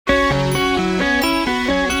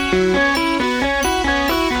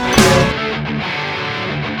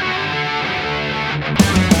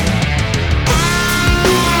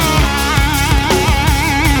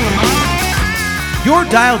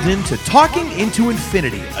dialed in to Talking Into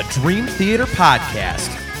Infinity, a Dream Theater podcast.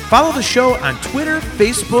 Follow the show on Twitter,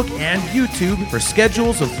 Facebook, and YouTube for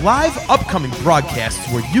schedules of live upcoming broadcasts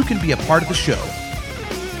where you can be a part of the show.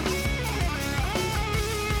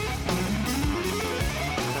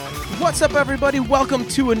 What's up, everybody? Welcome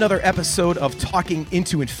to another episode of Talking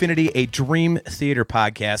Into Infinity, a Dream Theater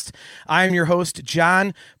podcast. I am your host,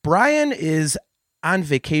 John. Brian is on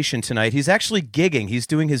vacation tonight. He's actually gigging. He's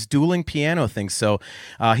doing his dueling piano thing, so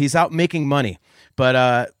he's out making money. But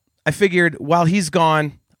I figured while he's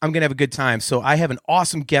gone, I'm going to have a good time. So I have an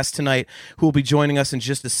awesome guest tonight who will be joining us in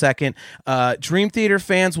just a second. Dream Theater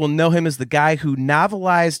fans will know him as the guy who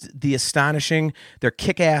novelized The Astonishing, their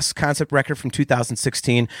kick-ass concept record from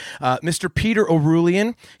 2016. Mr. Peter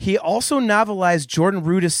O'Rulian. He also novelized Jordan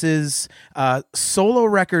Rudess's solo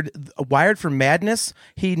record, Wired for Madness.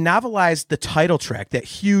 He novelized the title track, that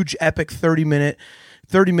huge, epic 30-minute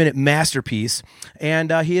masterpiece,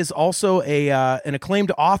 and he is also an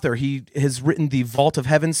acclaimed author. He has written the Vault of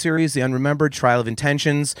Heaven series, The Unremembered, Trial of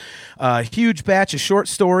Intentions, a huge batch of short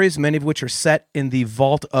stories, many of which are set in the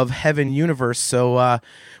Vault of Heaven universe. So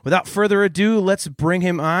without further ado, let's bring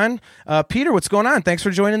him on. Peter, what's going on? Thanks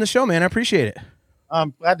for joining the show, man. I appreciate it.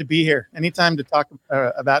 I'm glad to be here. Anytime to talk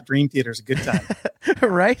about Dream Theater is a good time.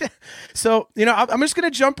 Right? So, I'm just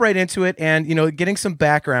going to jump right into it and, getting some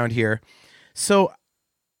background here. So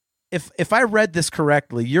If I read this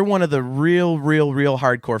correctly, you're one of the real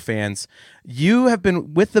hardcore fans. You have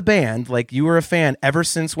been with the band, like you were a fan ever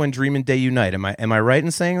since when Dream and Day Unite. Am I right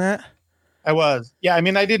in saying that? I was. Yeah, I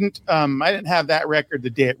mean, I didn't have that record the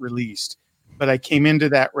day it released, but I came into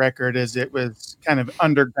that record as it was kind of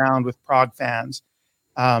underground with prog fans.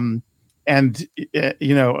 I had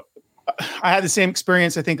the same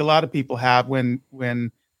experience I think a lot of people have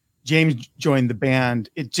when James joined the band.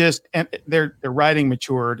 And their writing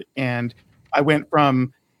matured, and I went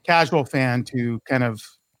from casual fan to kind of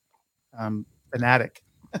fanatic.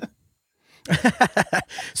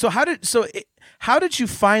 So how did you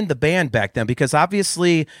find the band back then? Because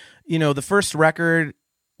obviously, the first record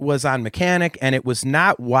was on Mechanic and it was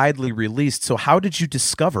not widely released. So how did you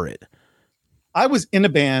discover it? I was in a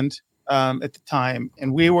band at the time,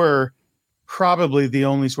 and we were probably the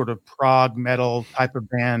only sort of prog metal type of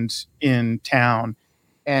band in town.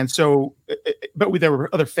 And so, there were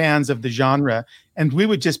other fans of the genre, and we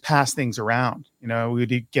would just pass things around.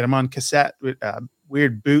 We'd get them on cassette,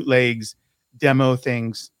 weird bootlegs, demo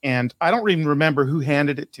things. And I don't even remember who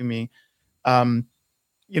handed it to me.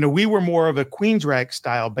 We were more of a Queensryche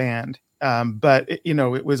style band. But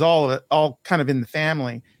it was all kind of in the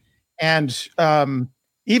family. And,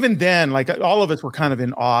 even then, like all of us were kind of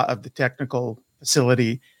in awe of the technical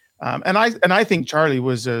facility. And I think Charlie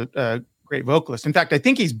was a great vocalist. In fact, I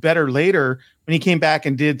think he's better later when he came back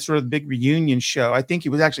and did sort of the big reunion show. I think he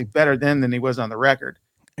was actually better then than he was on the record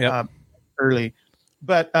early.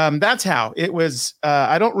 But that's how it was.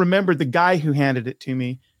 I don't remember the guy who handed it to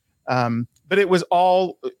me. But it was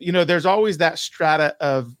all, there's always that strata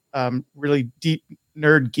of really deep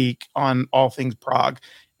nerd geek on all things prog.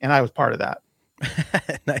 And I was part of that.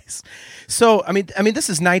 Nice. So, I mean, this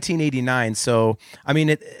is 1989. So,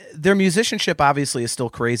 their musicianship obviously is still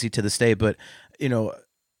crazy to this day, but,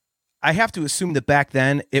 I have to assume that back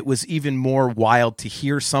then it was even more wild to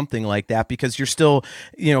hear something like that because you're still,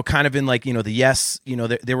 kind of in like, the Yes,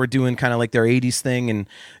 they were doing kind of like their 80s thing,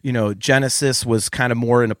 and, Genesis was kind of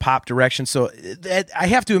more in a pop direction. So I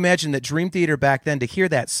have to imagine that Dream Theater back then, to hear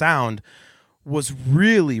that sound was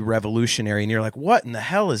really revolutionary. And you're like, what in the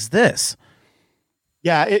hell is this?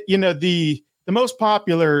 Yeah, the most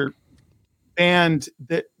popular band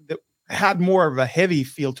that had more of a heavy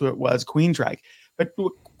feel to it was Queensryche, but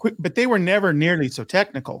they were never nearly so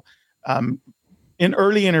technical. In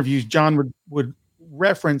early interviews, John would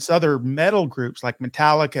reference other metal groups like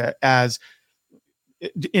Metallica as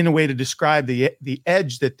in a way to describe the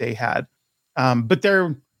edge that they had. But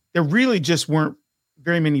there really just weren't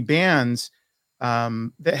very many bands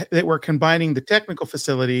that were combining the technical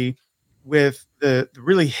facility with the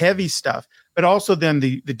really heavy stuff, but also then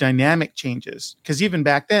the dynamic changes. Because even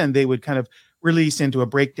back then, they would kind of release into a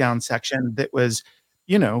breakdown section that was,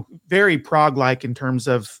 very prog-like in terms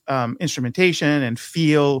of instrumentation and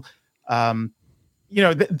feel.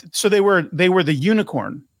 So they were the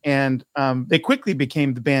unicorn, and they quickly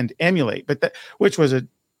became the band Emulate, which was an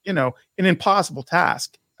impossible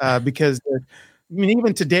task because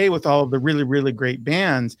even today with all of the really, really great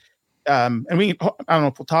bands. And I don't know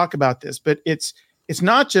if we'll talk about this, but it's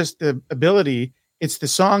not just the ability, it's the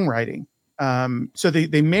songwriting. So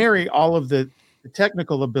they marry all of the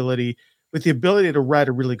technical ability with the ability to write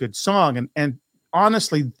a really good song. And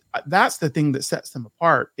honestly, that's the thing that sets them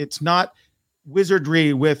apart. It's not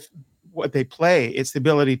wizardry with what they play. It's the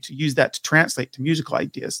ability to use that to translate to musical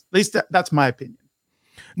ideas. At least that's my opinion.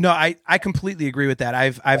 No, I completely agree with that.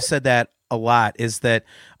 I've said that a lot, is that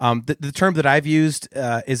the term that I've used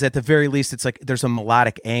is, at the very least, it's like there's a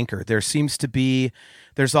melodic anchor.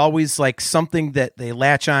 There's always like something that they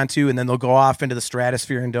latch onto, and then they'll go off into the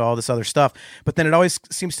stratosphere and do all this other stuff. But then it always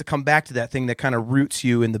seems to come back to that thing that kind of roots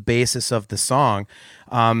you in the basis of the song.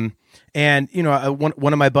 And, you know,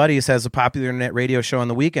 one of my buddies has a popular internet radio show on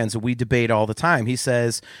the weekends, and we debate all the time. He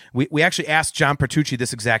says, we actually asked John Petrucci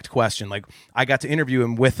this exact question. Like, I got to interview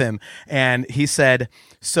him with him, and he said,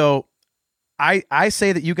 so I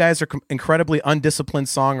say that you guys are incredibly undisciplined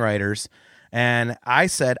songwriters. And I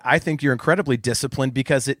said, I think you're incredibly disciplined,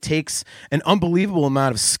 because it takes an unbelievable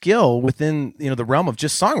amount of skill within, you know, the realm of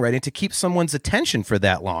just songwriting to keep someone's attention for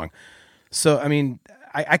that long. So, I mean,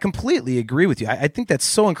 I completely agree with you. I think that's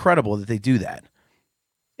so incredible that they do that.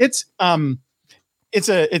 It's a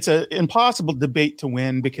impossible debate to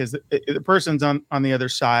win, because the person's on the other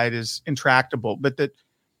side is intractable. But the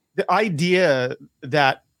idea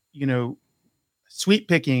that, you know, sweet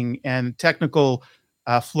picking and technical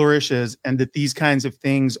flourishes, and that these kinds of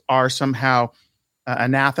things are somehow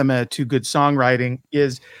anathema to good songwriting,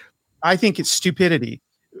 is, I think it's stupidity.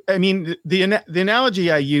 I mean, the analogy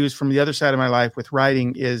I use from the other side of my life with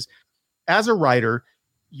writing is, as a writer,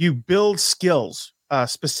 you build skills,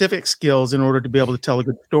 specific skills, in order to be able to tell a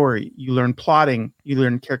good story. You learn plotting, you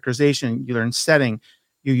learn characterization, you learn setting,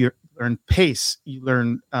 you learn pace, you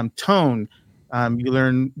learn tone, you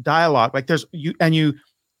learn dialogue. Like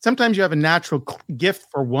sometimes you have a natural gift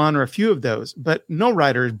for one or a few of those, but no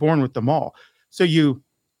writer is born with them all. So you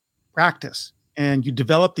practice and you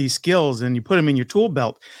develop these skills and you put them in your tool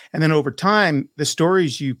belt. And then over time, the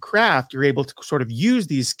stories you craft, you're able to sort of use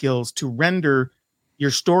these skills to render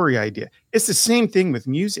your story idea. It's the same thing with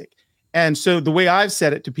music. And so the way I've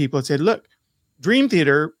said it to people, I said, look, Dream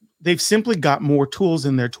Theater, they've simply got more tools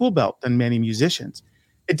in their tool belt than many musicians.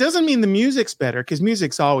 It doesn't mean the music's better, because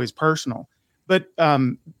music's always personal. But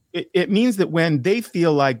it means that when they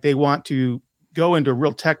feel like they want to go into a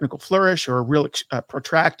real technical flourish, or a real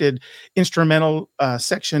protracted instrumental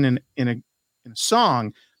section in a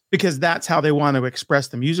song, because that's how they want to express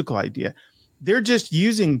the musical idea, they're just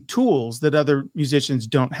using tools that other musicians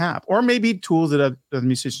don't have, or maybe tools that other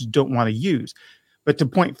musicians don't want to use. But to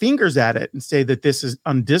point fingers at it and say that this is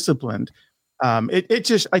undisciplined, to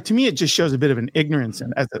me, it just shows a bit of an ignorance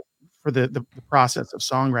for the process of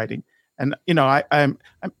songwriting. And, you know, I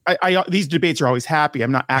these debates are always happy.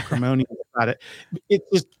 I'm not acrimonious about it. It's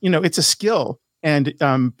just, you know, it's a skill, and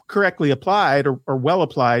correctly applied or well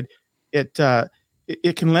applied, it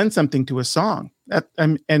can lend something to a song.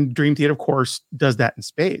 And Dream Theater, of course, does that in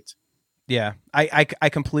spades. Yeah, I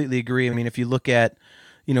completely agree. I mean, if you look at,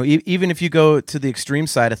 you know, even if you go to the extreme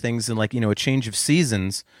side of things, and like, you know, A Change of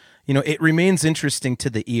Seasons, you know, it remains interesting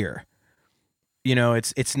to the ear. You know,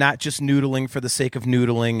 it's not just noodling for the sake of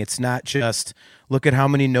noodling. It's not just look at how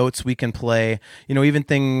many notes we can play. You know, even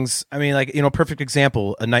things, I mean, like, you know, perfect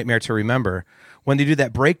example, A Nightmare to Remember. When they do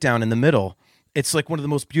that breakdown in the middle, it's like one of the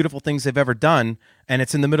most beautiful things they've ever done. And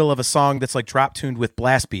it's in the middle of a song that's like drop tuned with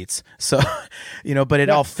blast beats. So, you know, but it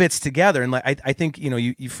all fits together. And like, I think, you know,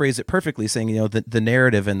 you phrase it perfectly, saying, you know, the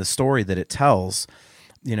narrative and the story that it tells,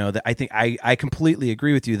 you know, that I think I completely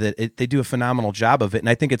agree with you that they do a phenomenal job of it. And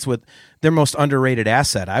I think it's with their most underrated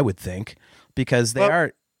asset, I would think, because they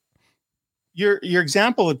are. Your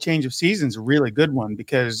example of Change of Seasons is a really good one,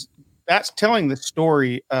 because that's telling the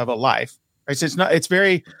story of a life. Right? So it's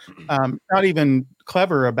very not even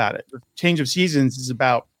clever about it. Change of Seasons is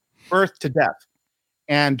about birth to death.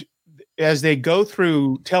 And as they go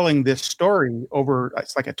through telling this story over,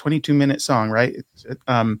 it's like a 22-minute song, right?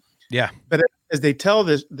 Yeah. But as they tell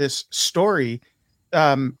this story,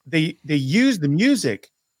 they use the music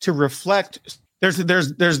to reflect. There's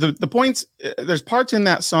the points. There's parts in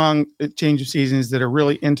that song, Change of Seasons, that are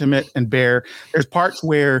really intimate and bare. There's parts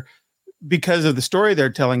where, because of the story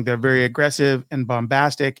they're telling, they're very aggressive and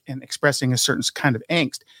bombastic and expressing a certain kind of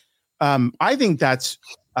angst. I think that's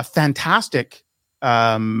a fantastic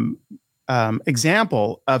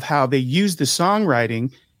example of how they use the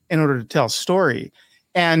songwriting in order to tell story.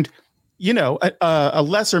 And, you know, a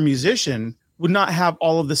lesser musician would not have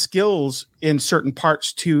all of the skills in certain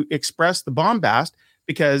parts to express the bombast,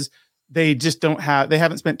 because they just they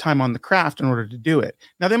haven't spent time on the craft in order to do it.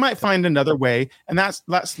 Now, they might find another way, and that's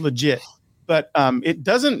legit. But it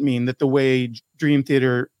doesn't mean that the way Dream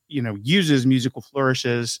Theater uses musical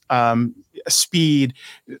flourishes, speed,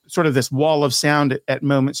 sort of this wall of sound at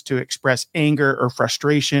moments to express anger or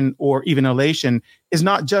frustration or even elation is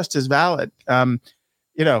not just as valid. I've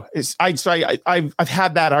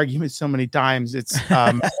had that argument so many times. It's,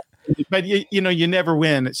 but you never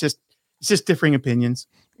win. It's just differing opinions.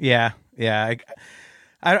 Yeah. Yeah.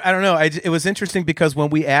 I don't know. It was interesting because when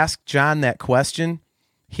we asked John that question,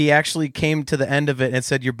 he actually came to the end of it and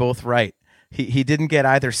said, "You're both right." He didn't get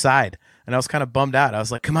either side. And I was kind of bummed out. I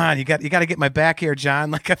was like, come on, you got to get my back here,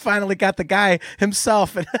 John. Like I finally got the guy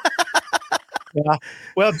himself. Yeah.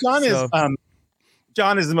 Well, John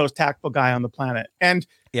is the most tactful guy on the planet. And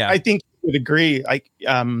yeah, I think you would agree. Like,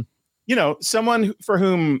 someone for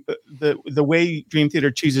whom the way Dream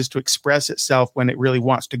Theater chooses to express itself when it really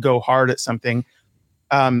wants to go hard at something,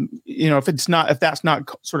 if that's not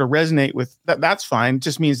sort of resonate with that's fine. It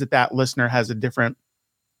just means that listener has a different,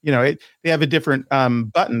 they have a different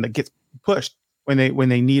button that gets pushed when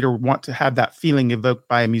they need or want to have that feeling evoked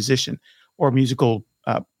by a musician or musical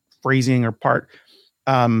phrasing or part.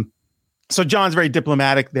 So John's very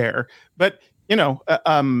diplomatic there, but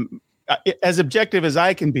as objective as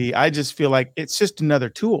I can be, I just feel like it's just another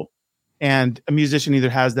tool, and a musician either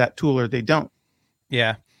has that tool or they don't.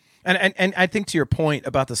 Yeah. And I think to your point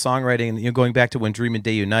about the songwriting, going back to When Dream and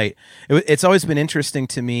Day Unite, it's always been interesting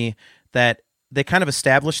to me that they kind of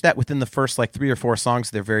established that within the first 3 or 4 songs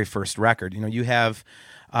of their very first record. You have,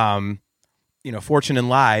 Fortune and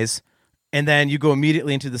Lies, and then you go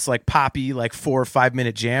immediately into this poppy 4 or 5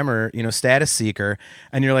 minute jammer, Status Seeker,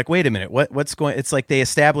 and you're like, wait a minute, what's going? It's like they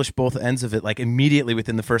establish both ends of it immediately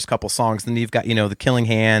within the first couple songs. Then you've got the Killing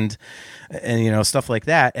Hand, and stuff like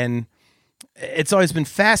that, and it's always been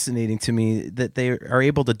fascinating to me that they are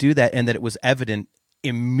able to do that, and that it was evident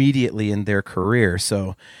immediately in their career.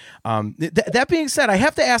 So, that being said, I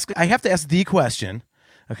have to ask the question.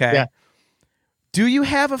 Okay. Yeah. Do you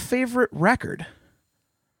have a favorite record?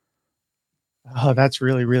 Oh, that's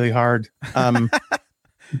really, really hard.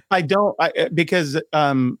 I don't, because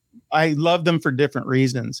I love them for different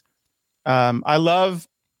reasons. I love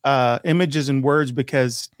Images and Words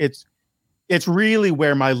because it's really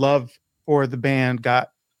where my love for the band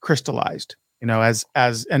got crystallized,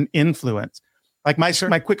 as an influence.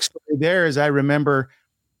 My quick story there is I remember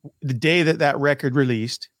the day that record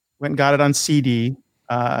released, went and got it on CD.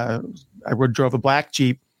 I drove a black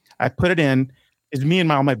Jeep. I put it in. It's me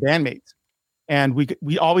and all my bandmates. And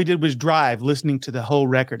we all we did was drive listening to the whole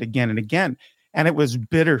record again and again. And it was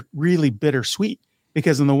really bittersweet,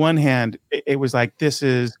 because on the one hand, it was like, this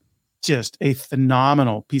is just a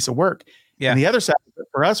phenomenal piece of work. Yeah. And the other side of it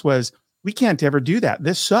for us was, we can't ever do that.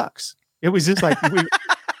 This sucks. It was just like, we're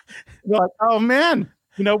like, oh man,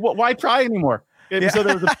 why try anymore? So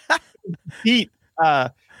there was a beat,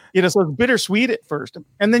 so it's bittersweet at first.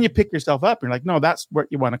 And then you pick yourself up and you're like, no, that's what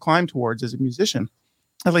you want to climb towards as a musician.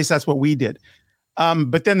 At least that's what we did.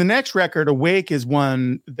 But then the next record, Awake, is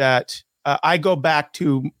one that I go back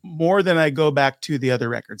to more than I go back to the other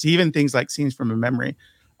records, even things like Scenes from a Memory.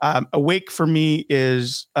 Awake for me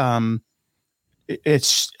is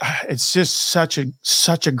it's just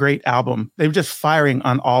such a great album. They were just firing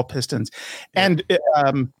on all pistons. And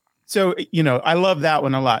so I love that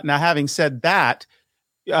one a lot. Now, having said that,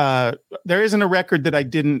 there isn't a record that I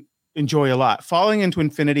didn't enjoy a lot. Falling into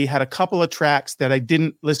Infinity had a couple of tracks that I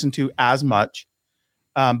didn't listen to as much.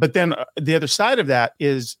 But then the other side of that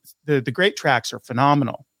is the great tracks are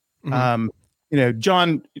phenomenal. Mm-hmm.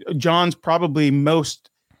 John's probably most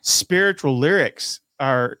spiritual lyrics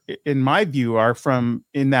are, in my view, are from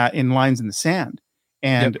in Lines in the Sand.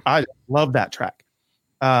 And yep. I love that track.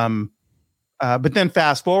 But then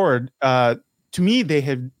fast forward, to me, they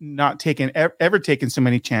have not ever taken so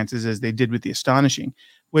many chances as they did with The Astonishing,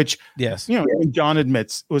 which, yes, John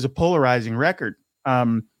admits was a polarizing record.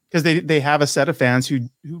 Because they have a set of fans who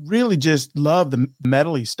really just love the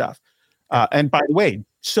metal-y stuff. And by the way,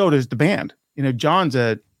 so does the band. John's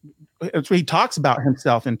he talks about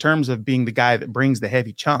himself in terms of being the guy that brings the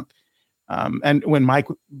heavy chunk. And when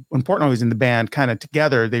Portnoy was in the band, kind of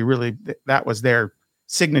together, that was their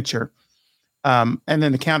signature. And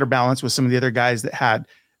then the counterbalance was some of the other guys that had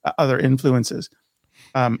other influences.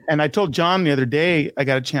 And I told John the other day, I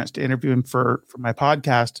got a chance to interview him for my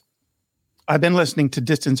podcast. I've been listening to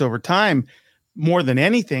Distance Over Time more than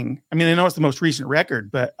anything. I mean, I know it's the most recent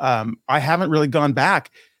record, but I haven't really gone back.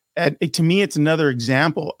 And to me, it's another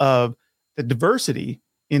example of the diversity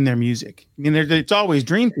in their music. I mean, it's always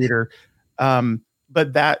Dream Theater,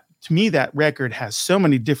 but to me, that record has so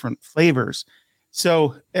many different flavors.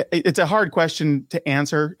 So it's a hard question to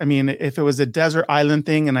answer. I mean, if it was a desert island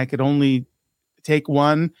thing and I could only take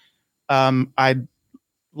one, I'd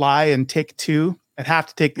lie and take two. I'd have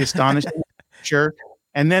to take the astonishing, sure,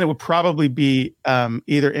 and then it would probably be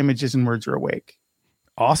either Images and Words or Awake.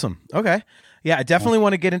 Awesome. Okay. Yeah, I definitely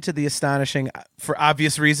want to get into the astonishing for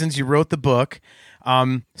obvious reasons. You wrote the book.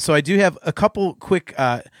 So I do have a couple quick,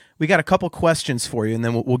 we got a couple questions for you, and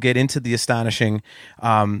then we'll get into the astonishing,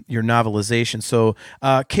 your novelization. So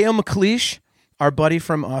Kale McLeish, our buddy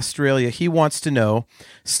from Australia, he wants to know,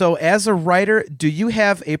 so as a writer, do you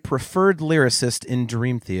have a preferred lyricist in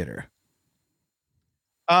Dream Theater?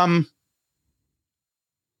 I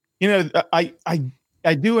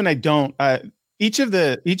do and I don't. Each of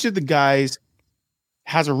the guys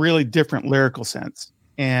has a really different lyrical sense,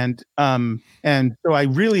 and so I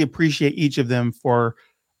really appreciate each of them for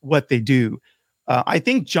what they do. I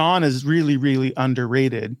think John is really, really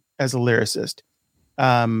underrated as a lyricist,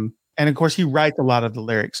 and of course he writes a lot of the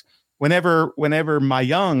lyrics. Whenever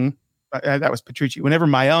Mayung, that was Petrucci. Whenever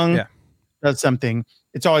Mayung does something,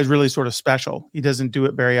 it's always really sort of special. He doesn't do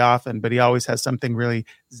it very often, but he always has something really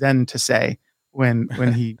zen to say when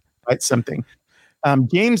he writes something.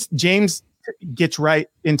 James gets right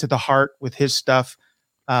into the heart with his stuff.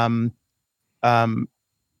 But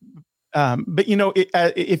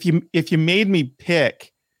if you made me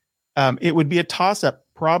pick, it would be a toss up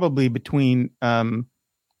probably between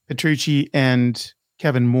Petrucci and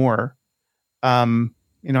Kevin Moore. Kevin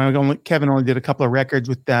only did a couple of records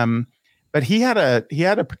with them, but he had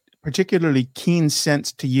a particularly keen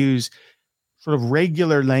sense to use sort of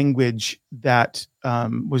regular language that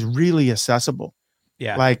was really accessible.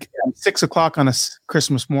 Yeah. Like 6 o'clock on a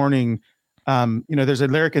Christmas morning, there's a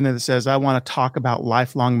lyric in there that says, "I want to talk about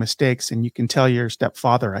lifelong mistakes, and you can tell your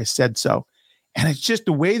stepfather I said so." And it's just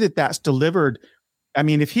the way that that's delivered. I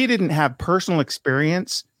mean, if he didn't have personal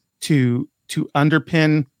experience to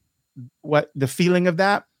underpin what the feeling of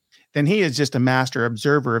that, then he is just a master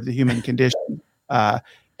observer of the human condition. And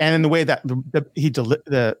in the way that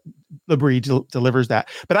Labrie delivers that.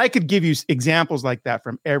 But I could give you examples like that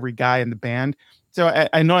from every guy in the band. So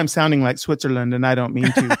I know I'm sounding like Switzerland, and I don't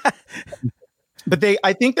mean to. But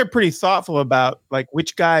I think they're pretty thoughtful about like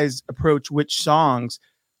which guys approach which songs,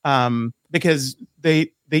 because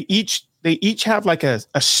they each have like a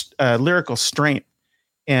lyrical strength,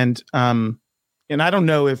 and I don't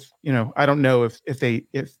know if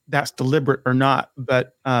if that's deliberate or not,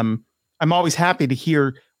 but I'm always happy to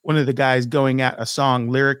hear one of the guys going at a song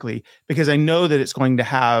lyrically, because I know that it's going to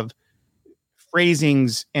have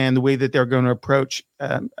phrasings and the way that they're going to approach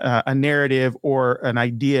a narrative or an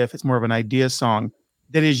idea, if it's more of an idea song,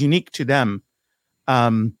 that is unique to them.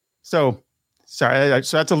 So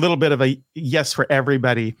that's a little bit of a yes for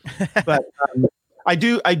everybody, but I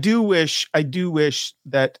do wish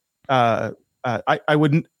that I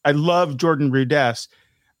love Jordan Rudess.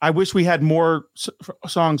 I wish we had more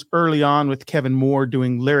songs early on with Kevin Moore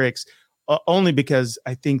doing lyrics, only because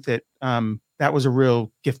I think that that was a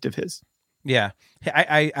real gift of his. Yeah,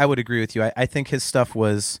 I would agree with you. I think his stuff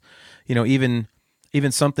was, even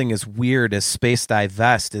something as weird as Space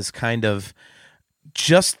Divest is kind of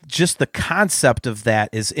just the concept of that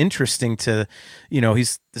is interesting to,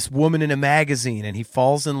 he's this woman in a magazine and he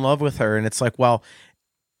falls in love with her. And it's like, well,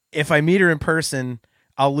 if I meet her in person,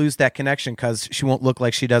 I'll lose that connection because she won't look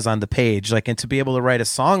like she does on the page. Like, and to be able to write a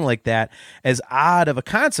song like that, as odd of a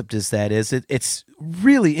concept as that is, it's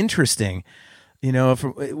really interesting,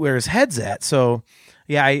 from where his head's at. So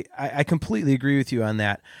yeah, I completely agree with you on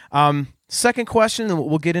that. Second question, and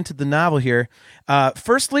we'll get into the novel here.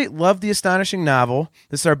 Firstly, love the astonishing novel.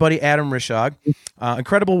 This is our buddy Adam Rishog.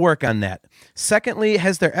 Incredible work on that. Secondly,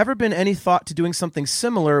 has there ever been any thought to doing something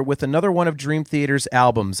similar with another one of Dream Theater's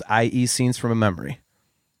albums, i.e. Scenes from a Memory?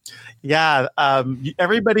 Yeah,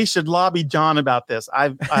 everybody should lobby John about this.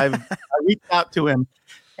 I reached out to him,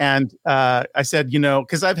 and I said,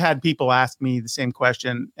 because I've had people ask me the same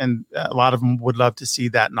question, and a lot of them would love to see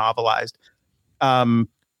that novelized.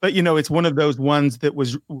 But it's one of those ones that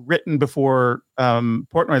was written before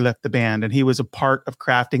Portnoy left the band, and he was a part of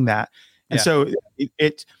crafting that. And so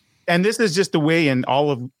and this is just the way in all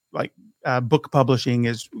of book publishing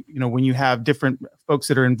is, when you have different folks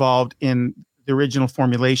that are involved in the original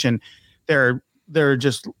formulation, there are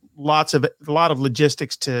just a lot of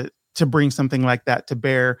logistics to bring something like that to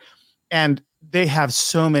bear, and they have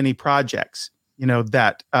so many projects,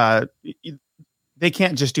 that they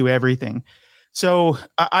can't just do everything. So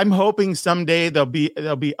I'm hoping someday there'll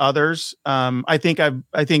be others. I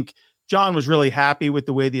think John was really happy with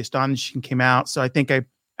the way the Astonishing came out, so I think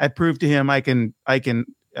I proved to him I can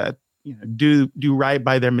do right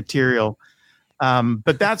by their material.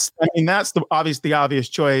 But that's the obvious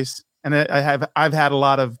choice. And I've had a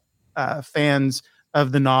lot of fans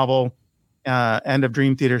of the novel and of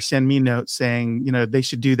Dream Theater send me notes saying, they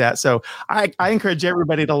should do that. So I encourage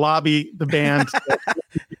everybody to lobby the band.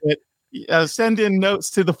 Send in notes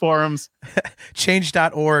to the forums.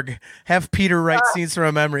 Change.org. Have Peter write scenes from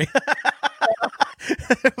a memory.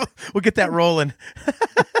 We'll get that rolling.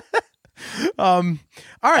 All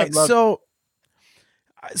right. So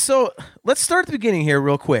let's start at the beginning here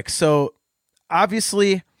real quick. So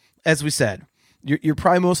obviously, as we said, you're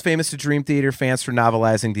probably most famous to Dream Theater fans for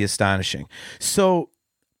novelizing The Astonishing. So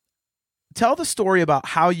tell the story about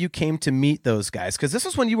how you came to meet those guys, because this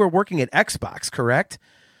is when you were working at Xbox, correct?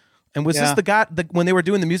 And was this when they were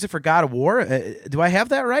doing the music for God of War? Do I have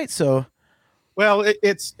that right? So, well,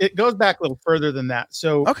 it goes back a little further than that.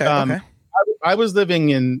 So, okay. I was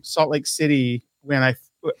living in Salt Lake City when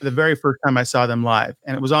the very first time I saw them live,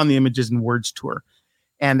 and it was on the Images and Words tour,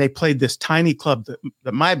 and they played this tiny club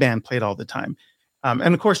that my band played all the time,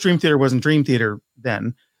 and of course, Dream Theater wasn't Dream Theater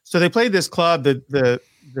then, so they played this club. The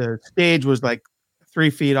stage was like 3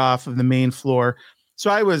 feet off of the main floor. So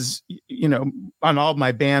I was, on all of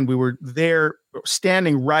my band, we were there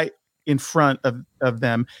standing right in front of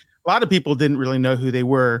them. A lot of people didn't really know who they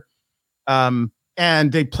were.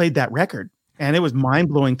 And they played that record, and it was mind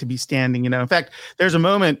blowing to be standing, In fact, there's a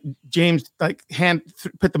moment James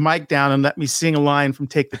put the mic down and let me sing a line from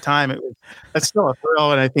Take the Time. That's still a thrill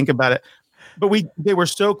when I think about it. But they were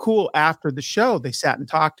so cool after the show. They sat and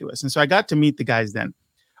talked to us. And so I got to meet the guys then.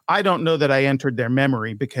 I don't know that I entered their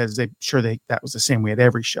memory because that was the same way at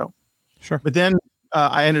every show. Sure. But then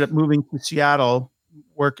I ended up moving to Seattle,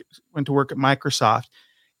 went to work at Microsoft,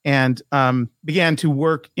 and began to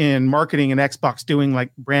work in marketing and Xbox, doing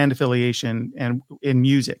like brand affiliation and in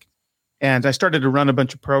music. And I started to run a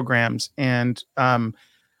bunch of programs. And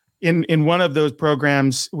in one of those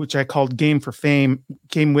programs, which I called Game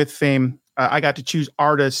with Fame, I got to choose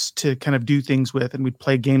artists to kind of do things with, and we'd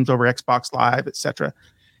play games over Xbox Live, etc.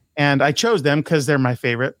 And I chose them because they're my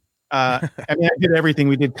favorite. I did everything.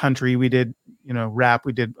 We did country, we did, rap,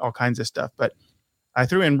 we did all kinds of stuff. But I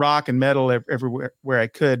threw in rock and metal everywhere where I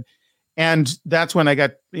could. And that's when I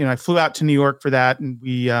got, I flew out to New York for that. And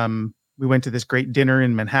we went to this great dinner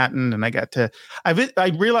in Manhattan. And I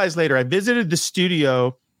realized later, I visited the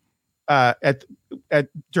studio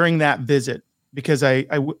during that visit because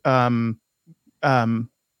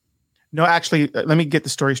no, actually, let me get the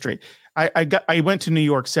story straight. I went to New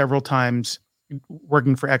York several times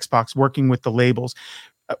working for Xbox, working with the labels.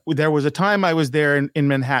 There was a time I was there in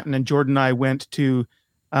Manhattan, and Jordan and I went to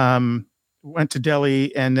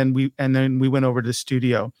Delhi, and then we went over to the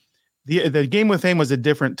studio. The Game with Fame was a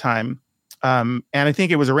different time, and I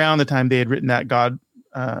think it was around the time they had written that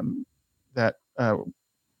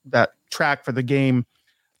that track for the game.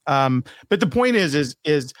 But the point is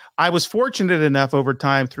I was fortunate enough over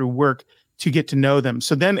time through work to get to know them.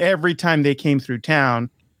 So then every time they came through town,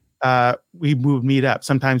 we would meet up.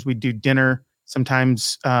 Sometimes we'd do dinner.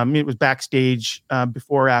 Sometimes it was backstage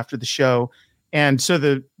before or after the show. And so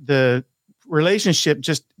the relationship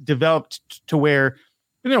just developed to where,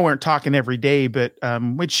 we weren't talking every day, but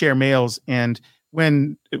we'd share mails. And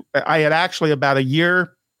when I had actually about a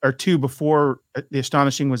year or two before The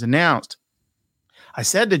Astonishing was announced, I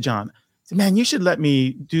said to John, man, you should let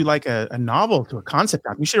me do like a novel to a concept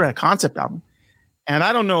album. You should write a concept album. And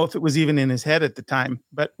I don't know if it was even in his head at the time,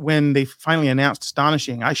 but when they finally announced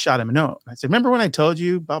Astonishing, I shot him a note. I said, remember when I told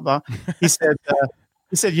you, blah, blah. He said,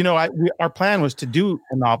 our plan was to do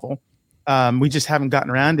a novel. We just haven't gotten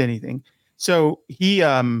around to anything. So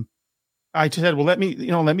I said, well, let me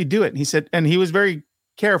do it. And he said, and he was very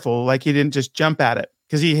careful. Like he didn't just jump at it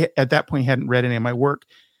because he, at that point, hadn't read any of my work.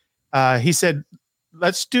 He said,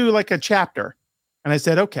 let's do like a chapter. And I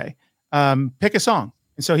said, okay, pick a song.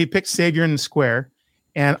 And so he picked Savior in the Square.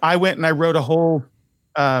 And I went and I wrote a whole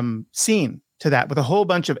scene to that with a whole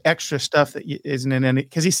bunch of extra stuff that isn't in any,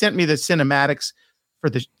 because he sent me the cinematics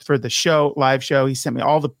for the show, live show. He sent me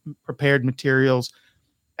all the prepared materials.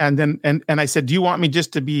 And then, and I said, do you want me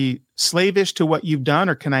just to be slavish to what you've done,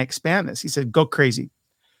 or can I expand this? He said, go crazy.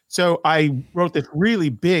 So I wrote this really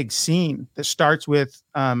big scene that starts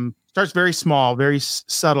very small, very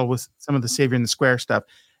subtle with some of the Savior in the Square stuff,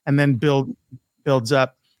 and then builds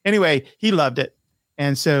up. Anyway, he loved it.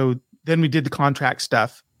 And so then we did the contract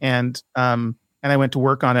stuff, and I went to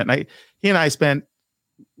work on it. And he and I spent,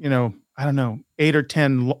 I don't know, 8 or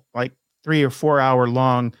 10, like 3 or 4 hour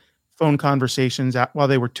long phone conversations while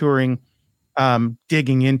they were touring,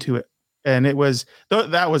 digging into it. And it was,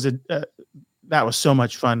 that was so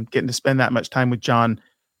much fun getting to spend that much time with John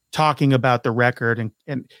talking about the record,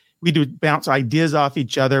 and we would bounce ideas off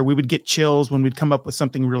each other. We would get chills when we'd come up with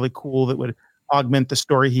something really cool that would augment the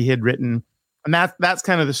story he had written. And that's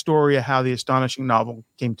kind of the story of how the Astonishing novel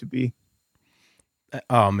came to be.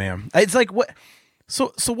 Oh man, it's like what?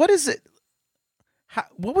 So what is it?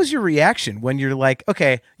 What was your reaction when you're like,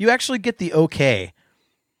 okay, you actually get the okay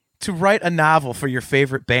to write a novel for your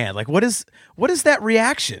favorite band? Like, what is that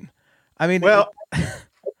reaction? I mean, well,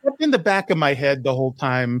 in the back of my head the whole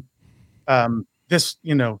time, this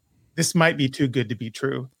might be too good to be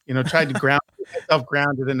true. Tried to ground myself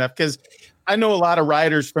grounded enough, because I know a lot of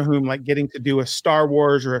writers for whom like getting to do a Star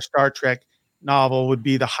Wars or a Star Trek novel would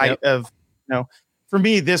be the height of, for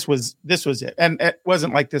me, this was it. And it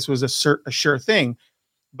wasn't like this was a sure thing.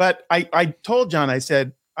 But I told John, I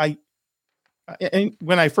said, and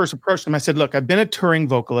when I first approached him, I said, look, I've been a touring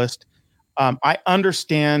vocalist. I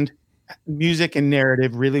understand music and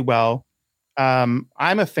narrative really well. I'm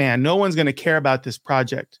a fan. No one's going to care about this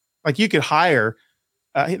project. Like you could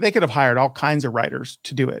they could have hired all kinds of writers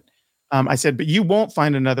to do it. I said, but you won't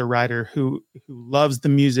find another writer who loves the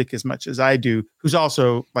music as much as I do, who's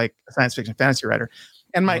also like a science fiction fantasy writer.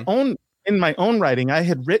 And in my own writing, I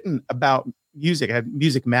had written about music. I had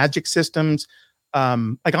music magic systems.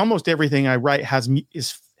 Like almost everything I write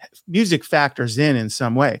is music factors in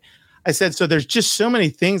some way. I said, so there's just so many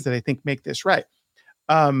things that I think make this right.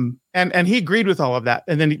 And he agreed with all of that.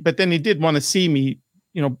 But then he did want to see me,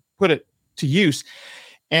 put it to use.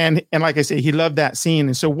 And like I say, he loved that scene.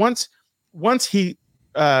 And so once we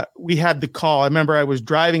had the call, I remember I was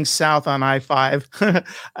driving south on I-5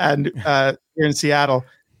 and here in Seattle,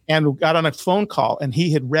 and got on a phone call, and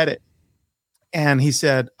he had read it. And he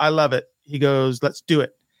said, I love it. He goes, let's do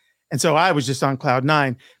it. And so I was just on cloud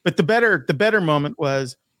nine. But the better moment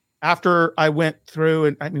was after I went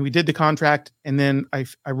through, and we did the contract, and then I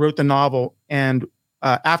wrote the novel. And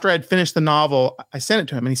after I'd finished the novel, I sent it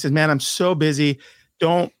to him, and he said, man, I'm so busy.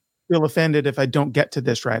 Don't feel offended if I don't get to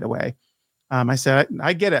this right away. I said,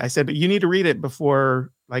 I get it. I said, but you need to read it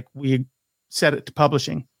before like we set it to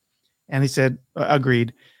publishing. And he said,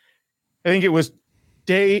 agreed. I think it was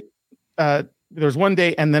there was one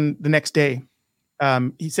day, and then the next day,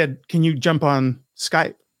 he said, can you jump on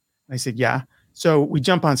Skype? And I said, yeah. So we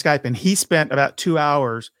jump on Skype, and he spent about 2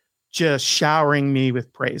 hours just showering me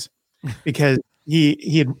with praise, because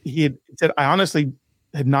he had said, I honestly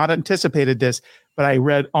had not anticipated this, but I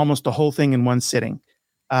read almost the whole thing in one sitting.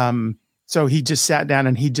 So he just sat down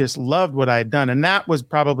and he just loved what I had done. And that was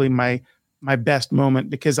probably my best moment,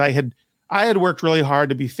 because I had worked really hard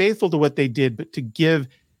to be faithful to what they did, but to give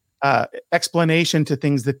explanation to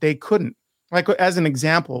things that they couldn't. Like as an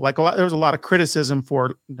example, there was a lot of criticism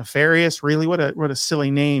for Nefarious. Really, what a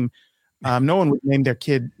silly name. No one would name their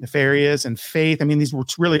kid Nefarious and Faith. I mean, these were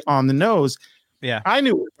really on the nose. Yeah, I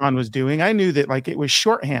knew what John was doing. I knew that like it was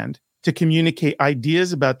shorthand to communicate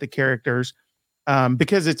ideas about the characters,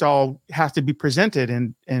 because it's all has to be presented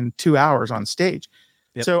in 2 hours on stage.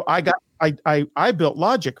 Yep. So I built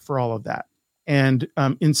logic for all of that, and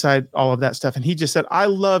inside all of that stuff. And he just said, I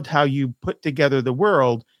loved how you put together the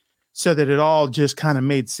world so that it all just kind of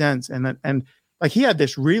made sense. And like he had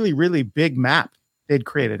this really, really big map they'd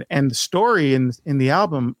created, and the story in the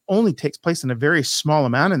album only takes place in a very small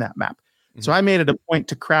amount in that map. Mm-hmm. So I made it a point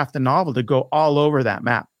to craft the novel to go all over that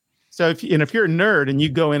map. So if you're a nerd and you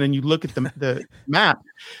go in and you look at the map,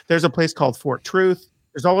 there's a place called Fort Truth.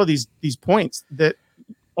 There's all of these points that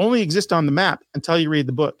only exist on the map until you read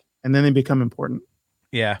the book, and then they become important.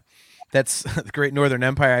 Yeah. That's the Great Northern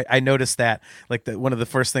Empire. I noticed that. Like one of the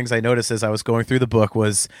first things I noticed as I was going through the book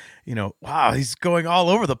was, wow, he's going all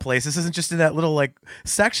over the place. This isn't just in that little like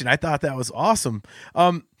section. I thought that was awesome.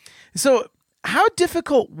 So how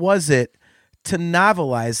difficult was it to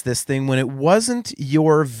novelize this thing when it wasn't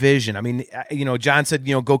your vision? I mean, John said,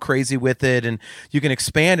 go crazy with it and you can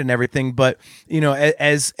expand and everything. But,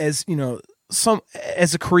 as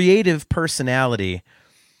a creative personality,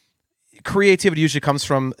 creativity usually comes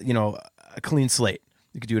from, a clean slate.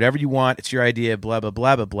 You can do whatever you want. It's your idea, blah, blah,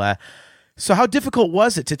 blah, blah, blah. So how difficult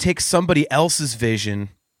was it to take somebody else's vision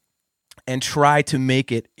and try to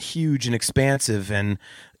make it huge and expansive and,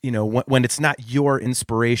 when it's not your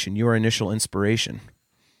inspiration, your initial inspiration?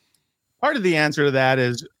 Part of the answer to that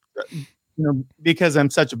is, because I'm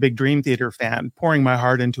such a big Dream Theater fan, pouring my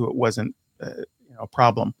heart into it wasn't, a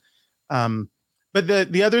problem. But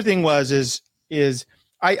the other thing is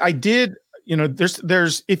I did,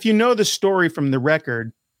 there's if you know the story from the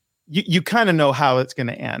record, you kind of know how it's going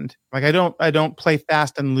to end. Like I don't play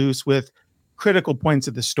fast and loose with critical points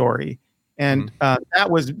of the story. And that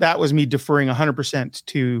was me deferring 100%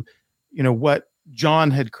 to, what John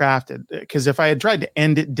had crafted. Because if I had tried to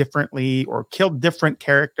end it differently or killed different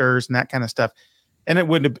characters and that kind of stuff, and it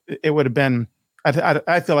would have been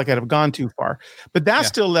I feel like I'd have gone too far, but that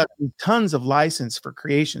still left me tons of license for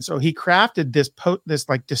creation. So he crafted this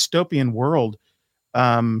like dystopian world,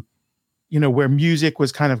 where music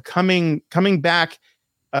was kind of coming back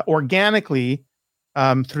organically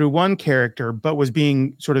through one character, but was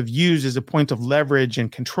being sort of used as a point of leverage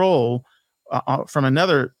and control from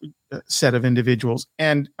another set of individuals.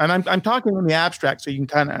 And I'm talking in the abstract, so you can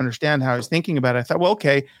kind of understand how I was thinking about it. I thought, well,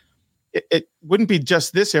 okay, it wouldn't be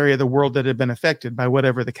just this area of the world that had been affected by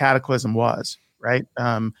whatever the cataclysm was, right?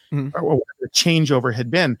 Or what the changeover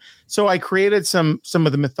had been. So I created some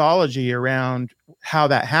of the mythology around how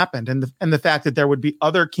that happened, and the fact that there would be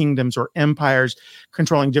other kingdoms or empires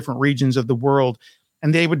controlling different regions of the world,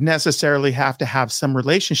 and they would necessarily have to have some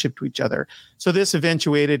relationship to each other. So this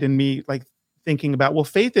eventuated in me like thinking about, well,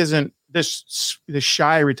 Faith isn't this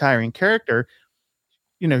shy, retiring character.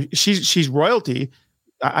 She's royalty.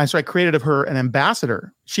 So I created of her an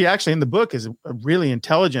ambassador. She actually in the book is a really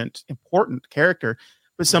intelligent, important character.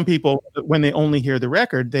 But some people, when they only hear the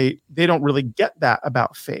record, they don't really get that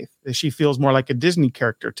about Faith. She feels more like a Disney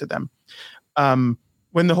character to them.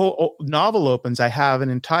 When the whole novel opens, I have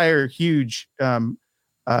an entire huge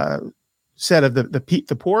set of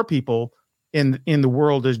the poor people in the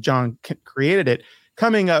world as John created it,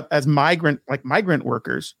 coming up as migrant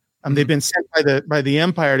workers. They've been sent by the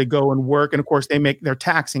empire to go and work, and of course they're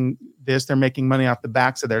taxing this. They're making money off the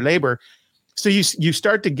backs of their labor. So you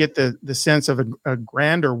start to get the sense of a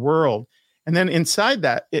grander world, and then inside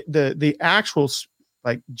that, the actual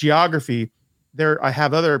like geography. There, I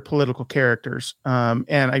have other political characters, and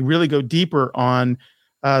I really go deeper on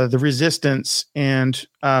the resistance and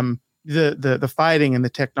the fighting and the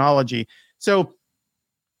technology. So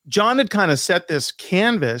John had kind of set this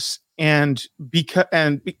canvas. And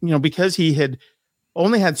because he had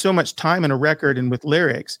only had so much time in a record and with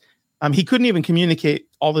lyrics, he couldn't even communicate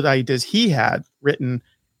all the ideas he had written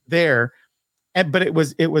there. But it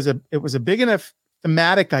was a big enough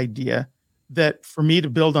thematic idea that for me to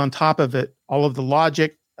build on top of it, all of the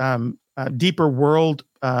logic, deeper world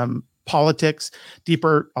politics,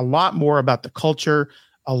 a lot more about the culture,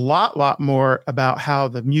 a lot more about how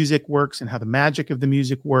the music works and how the magic of the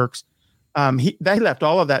music works. They left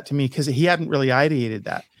all of that to me because he hadn't really ideated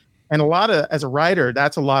that. And as a writer,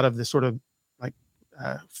 that's a lot of the sort of like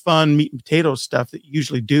fun meat and potatoes stuff that you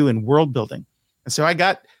usually do in world building. And so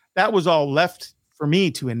that was all left for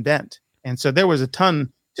me to invent. And so there was a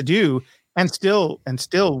ton to do and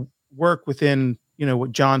still work within,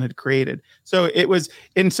 what John had created. So it was,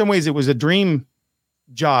 in some ways, it was a dream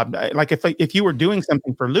job. Like if you were doing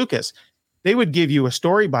something for Lucas, they would give you a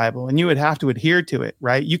story Bible and you would have to adhere to it,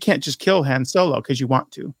 right? You can't just kill Han Solo because you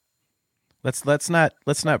want to. Let's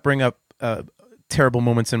not bring up terrible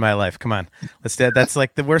moments in my life. Come on, that's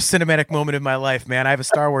like the worst cinematic moment of my life, man. I have a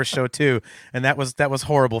Star Wars show too, and that was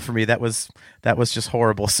horrible for me. That was just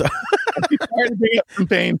horrible. So sorry to bring up some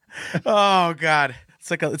pain. Oh God, it's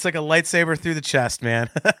like a lightsaber through the chest, man.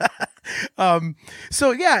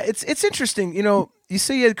 So yeah, it's interesting. You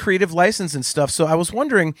say you had creative license and stuff. So I was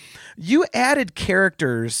wondering, you added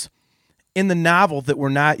characters in the novel that were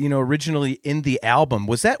not, originally in the album.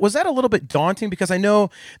 Was that a little bit daunting? Because I know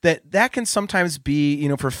that can sometimes be,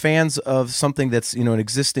 for fans of something that's, an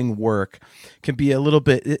existing work, can be a little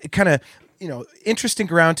bit kind of, interesting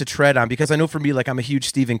ground to tread on. Because I know for me, like I'm a huge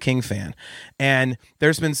Stephen King fan, and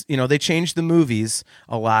there's been, they changed the movies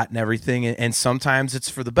a lot and everything. And sometimes it's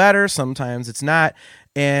for the better, sometimes it's not.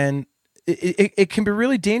 And it can be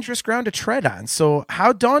really dangerous ground to tread on. So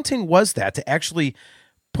how daunting was that to actually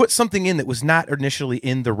put something in that was not initially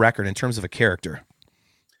in the record in terms of a character?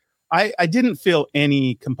 I didn't feel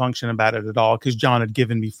any compunction about it at all because John had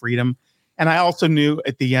given me freedom. And I also knew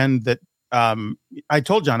at the end that I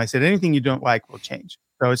told John, I said, anything you don't like will change.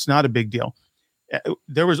 So it's not a big deal.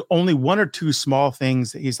 There was only one or two small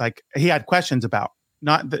things that he had questions about,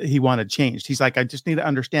 not that he wanted changed. He's like, I just need to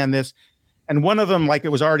understand this. And one of them, like it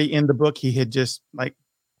was already in the book, he had just like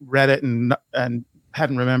read it and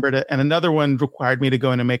hadn't remembered it. And another one required me to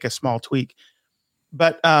go in and make a small tweak.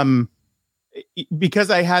 But because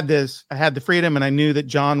I had the freedom and I knew that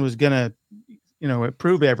John was going to,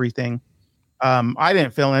 approve everything, I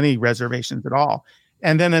didn't feel any reservations at all.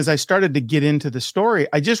 And then as I started to get into the story,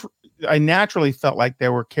 I naturally felt like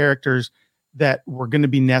there were characters that were going to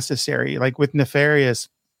be necessary. Like with Nefarious,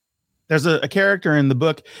 there's a character in the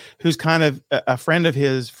book who's kind of a friend of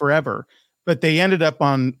his forever, but they ended up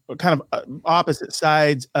on kind of opposite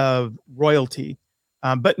sides of royalty.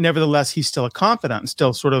 But nevertheless, he's still a confidant,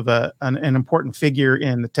 still sort of an important figure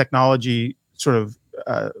in the technology sort of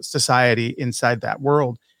society inside that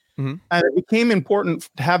world. Mm-hmm. And it became important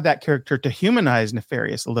to have that character to humanize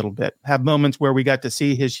Nefarious a little bit, have moments where we got to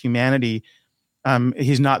see his humanity.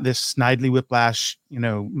 He's not this Snidely Whiplash,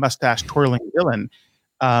 mustache twirling villain.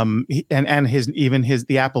 And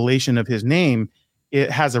the appellation of his name,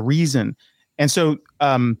 it has a reason. And so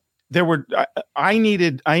I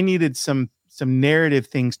needed some narrative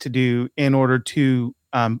things to do in order to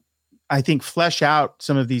I think flesh out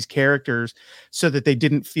some of these characters so that they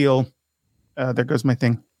didn't feel there goes my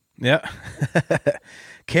thing. Yeah.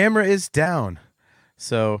 Camera is down.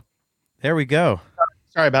 So there we go.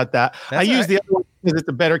 Sorry about that. I use the other one because it's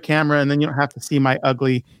a better camera and then you don't have to see my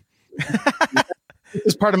ugly. This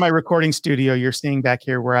is part of my recording studio you're seeing back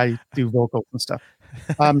here where I do vocals and stuff.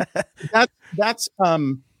 That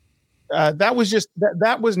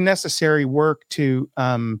was necessary work to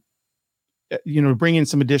bring in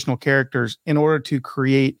some additional characters in order to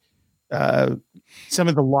create some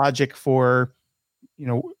of the logic for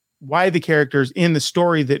why the characters in the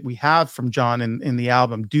story that we have from John in the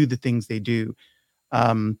album do the things they do.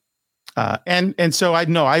 And so I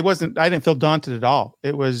didn't feel daunted at all.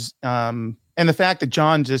 It was and the fact that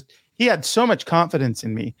John he had so much confidence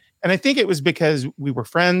in me. And I think it was because we were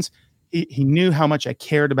friends. He knew how much I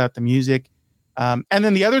cared about the music. And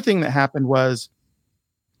then the other thing that happened was,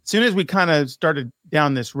 as soon as we kind of started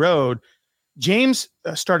down this road, James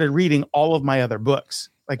started reading all of my other books.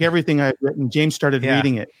 Like everything I've written, James started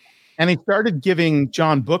reading it. And he started giving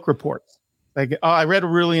John book reports. Like, oh, I read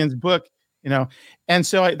Aurelian's book, And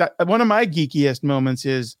so one of my geekiest moments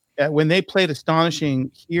is when they played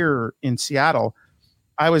Astonishing here in Seattle.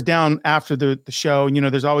 I was down after the show,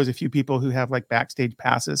 and there's always a few people who have like backstage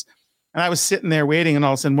passes, and I was sitting there waiting, and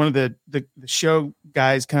all of a sudden one of the show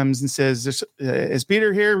guys comes and says, "Is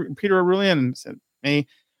Peter here? Peter Aurelian?" And I said, "Me."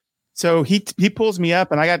 So he pulls me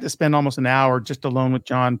up, and I got to spend almost an hour just alone with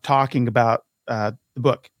John talking about the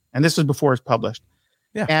book, and this was before it's published.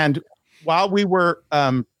 Yeah. And while we were,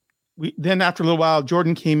 then after a little while,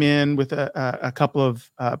 Jordan came in with a couple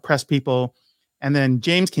of press people. And then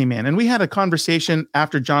James came in, and we had a conversation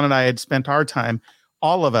after John and I had spent our time,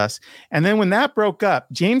 all of us. And then when that broke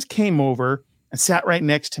up, James came over and sat right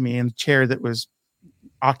next to me in the chair that was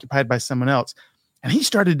occupied by someone else. And he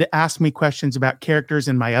started to ask me questions about characters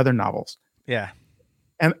in my other novels. Yeah.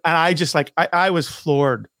 And I just I was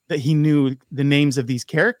floored that he knew the names of these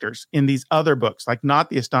characters in these other books, like not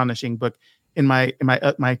the Astonishing book in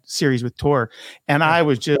my series with Tor. And I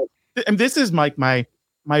was just, and this is like my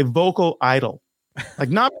vocal idol. Like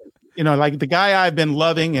not, like the guy I've been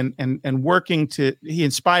loving and working he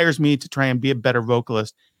inspires me to try and be a better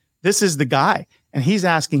vocalist. This is the guy, and he's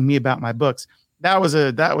asking me about my books. That was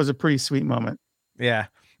a pretty sweet moment. Yeah.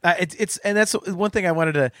 And that's one thing I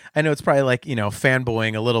wanted to, I know it's probably like,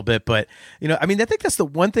 fanboying a little bit, but I think that's the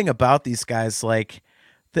one thing about these guys, like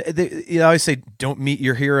you always say, don't meet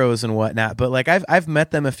your heroes and whatnot, but like I've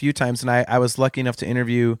met them a few times, and I was lucky enough to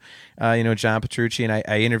interview, John Petrucci, and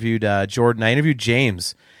I interviewed Jordan. I interviewed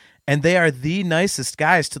James, and they are the nicest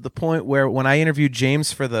guys, to the point where when I interviewed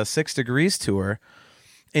James for the 6 Degrees tour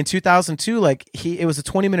in 2002, like it was a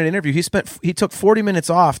 20-minute interview. He took 40 minutes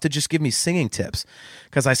off to just give me singing tips,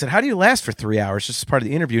 because I said, how do you last for 3 hours, just as part of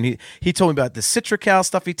the interview? And he told me about the Citracal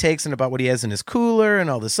stuff he takes and about what he has in his cooler and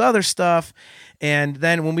all this other stuff. And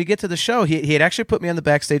then when we get to the show, he had actually put me on the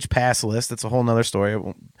backstage pass list. That's a whole nother story.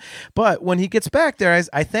 But when he gets back there,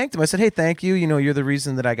 I thanked him. I said, hey, thank you. You're the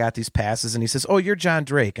reason that I got these passes. And he says, oh, you're John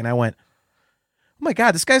Drake. And I went, oh my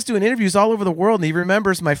God, this guy's doing interviews all over the world, and he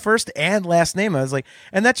remembers my first and last name. I was like,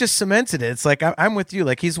 and that just cemented it. It's like, I'm with you.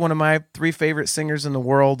 Like, he's one of my 3 favorite singers in the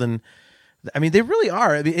world. And I mean, they really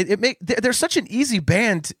are. I mean, they're such an easy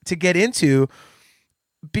band to get into,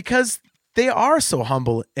 because they are so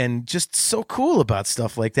humble and just so cool about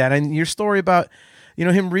stuff like that. And your story about,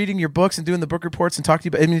 him reading your books and doing the book reports and talking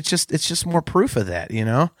to you about, I mean, it's just more proof of that,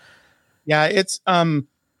 Yeah. It's,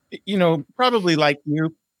 probably like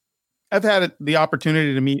you, I've had the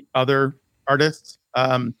opportunity to meet other artists,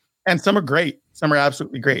 and some are great. Some are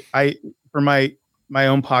absolutely great. For my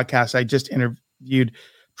own podcast, I just interviewed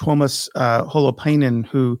Tuomas Holopainen,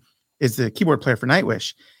 who is the keyboard player for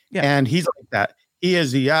Nightwish. Yeah. And he's like that. He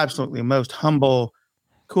is the absolutely most humble,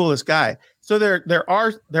 coolest guy. So there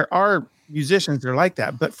are musicians that are like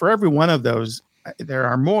that, but for every one of those, there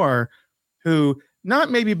are more who,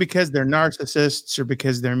 not maybe because they're narcissists or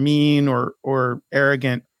because they're mean or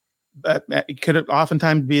arrogant, but it could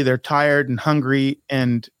oftentimes be they're tired and hungry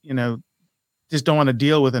and, just don't want to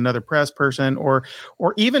deal with another press person, or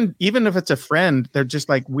even if it's a friend, they're just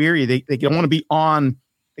like weary. They don't want to be on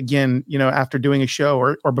again, after doing a show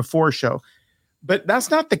or before a show. But that's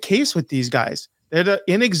not the case with these guys. They're the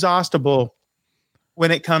inexhaustible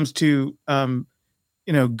when it comes to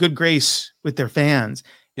good grace with their fans.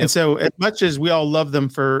 Yep. And so as much as we all love them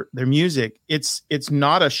for their music, it's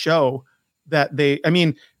not a show that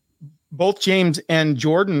both James and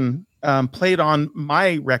Jordan played on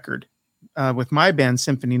my record with my band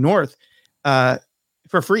Symphony North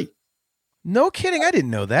for free. No kidding. I didn't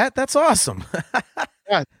know that. That's awesome.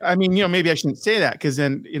 Yeah. I mean, maybe I shouldn't say that because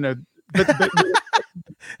then, but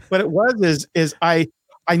what it was is I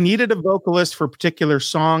needed a vocalist for a particular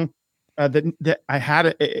song that I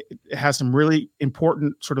had. It has some really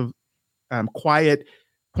important sort of quiet,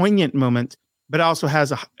 poignant moments, but also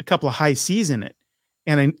has a couple of high C's in it.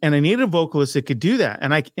 And I needed a vocalist that could do that.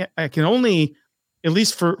 And I can only, at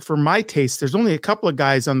least for my taste, there's only a couple of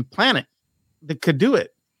guys on the planet that could do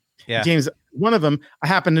it. Yeah. James, one of them, I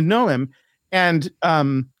happen to know him. And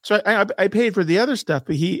so I paid for the other stuff,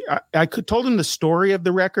 but I told him the story of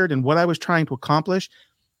the record and what I was trying to accomplish.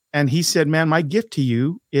 And he said, man, my gift to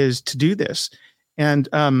you is to do this. And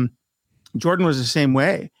Jordan was the same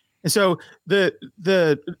way. And so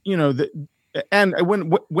and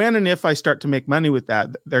when and if I start to make money with that,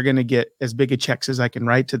 they're going to get as big a checks as I can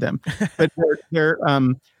write to them. But they're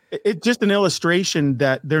it's just an illustration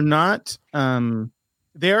that they're not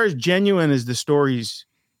they are as genuine as the stories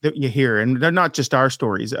that you hear, and they're not just our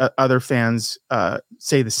stories. Other fans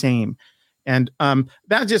say the same, and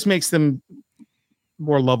that just makes them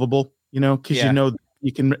more lovable, because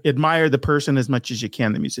you can admire the person as much as you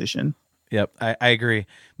can the musician. Yep, I agree.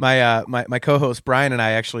 My co-host Brian and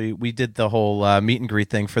I we did the whole meet and greet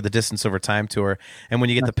thing for the Distance Over Time tour. And when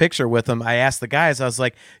you get the picture with them, I asked the guys, I was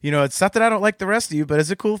like, it's not that I don't like the rest of you, but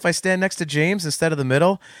is it cool if I stand next to James instead of the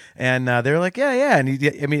middle? And they were like, yeah.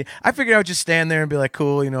 And I figured I would just stand there and be like,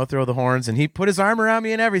 cool, throw the horns. And he put his arm around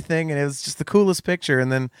me and everything, and it was just the coolest picture. And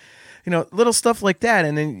then, little stuff like that.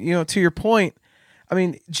 And then, to your point,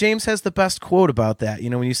 James has the best quote about that.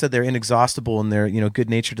 When you said they're inexhaustible and they're, good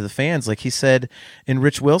natured to the fans, like he said in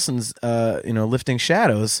Rich Wilson's, Lifting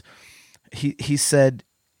Shadows, he said,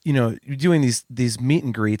 you're doing these meet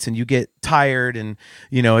and greets and you get tired and,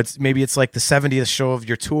 it's like the 70th show of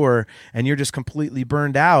your tour and you're just completely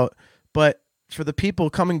burned out. But for the people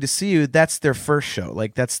coming to see you, that's their first show.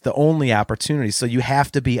 Like that's the only opportunity. So you have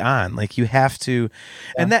to be on, like you have to,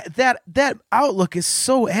 and that outlook is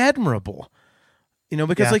so admirable.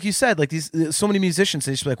 Because like you said, like so many musicians,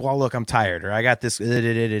 they just be like, well, look, I'm tired, or I got this, and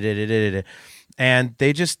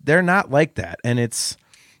they're not like that. And it's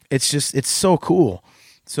so cool.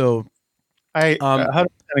 So I 100%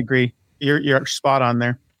 agree. You're spot on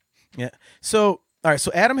there. Yeah. So, all right. So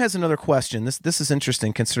Adam has another question. This is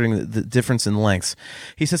interesting considering the difference in lengths.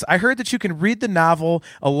 He says, I heard that you can read the novel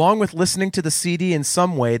along with listening to the CD in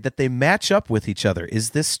some way that they match up with each other.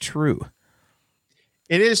 Is this true?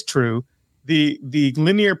 It is true. The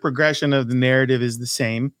linear progression of the narrative is the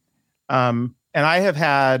same. And I have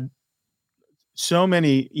had so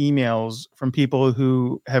many emails from people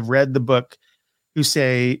who have read the book who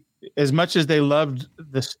say, as much as they loved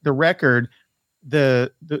the record,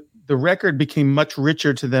 the record became much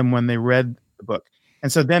richer to them when they read the book.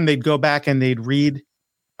 And so then they'd go back and they'd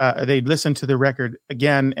they'd listen to the record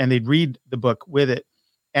again and they'd read the book with it.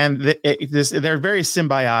 And they're very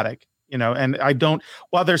symbiotic. And I don't.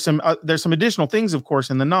 Well, there's some additional things, of course,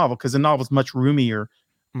 in the novel because the novel is much roomier.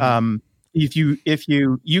 Mm-hmm. If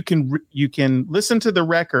you can listen to the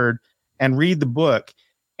record and read the book,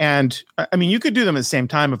 and you could do them at the same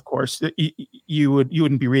time. Of course, you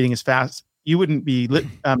wouldn't be reading as fast. You wouldn't be.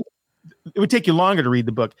 It would take you longer to read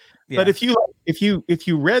the book. Yeah. But if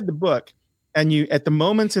you read the book and you at the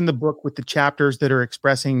moments in the book with the chapters that are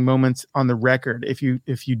expressing moments on the record, if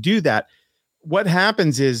you do that. What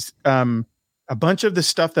happens is a bunch of the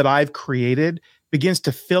stuff that I've created begins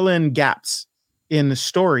to fill in gaps in the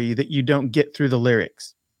story that you don't get through the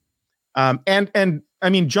lyrics. And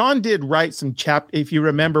John did write some if you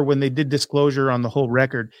remember when they did Disclosure on the whole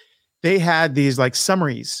record, they had these like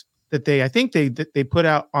summaries that they put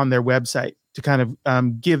out on their website to kind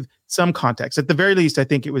of give some context. At the very least, I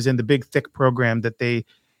think it was in the big thick program that they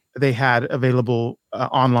had available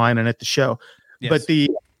online and at the show. Yes. But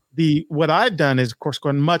what I've done is, of course,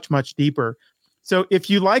 gone much, much deeper. So if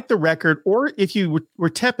you like the record or if you were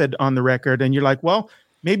tepid on the record and you're like, well,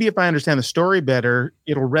 maybe if I understand the story better,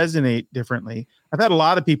 it'll resonate differently. I've had a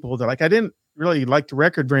lot of people that are like, I didn't really like the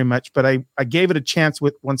record very much, but I gave it a chance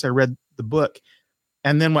once I read the book.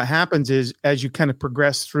 And then what happens is as you kind of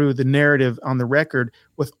progress through the narrative on the record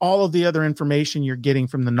with all of the other information you're getting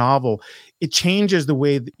from the novel, it changes the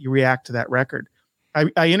way that you react to that record.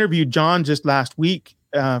 I interviewed John just last week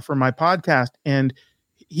for my podcast, and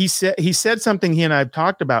he said something he and I have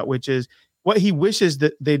talked about, which is what he wishes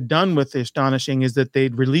that they'd done with The Astonishing is that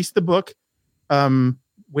they'd released the book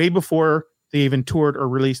way before they even toured or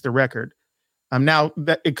released the record. Now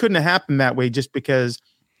that it couldn't have happened that way just because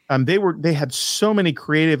they had so many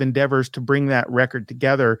creative endeavors to bring that record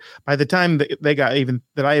together. By the time that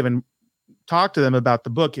I even talked to them about the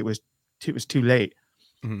book, it was too late.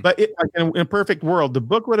 Mm-hmm. But in a perfect world, the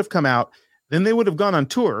book would have come out, then they would have gone on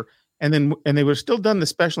tour, and they would have still done the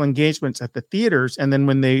special engagements at the theaters. And then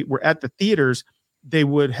when they were at the theaters,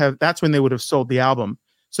 that's when they would have sold the album.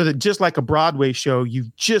 So that just like a Broadway show,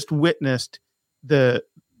 you've just witnessed the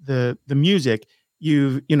music.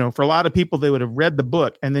 For a lot of people, they would have read the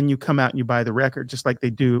book, and then you come out and you buy the record, just like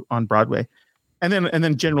they do on Broadway, and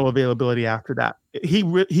then general availability after that. He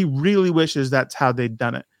really wishes that's how they'd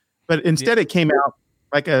done it, but instead it came out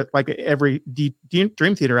like every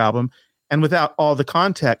Dream Theater album, and without all the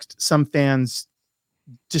context, some fans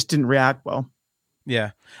just didn't react well.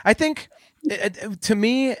 Yeah, I think to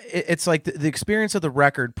me, it's like the experience of the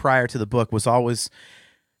record prior to the book was always.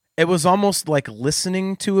 It was almost like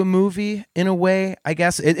listening to a movie in a way, I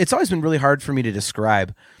guess. It's always been really hard for me to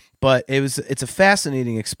describe, but it's a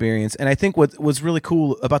fascinating experience. And I think what was really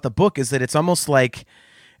cool about the book is that it's almost like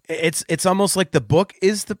the book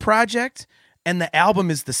is the project and the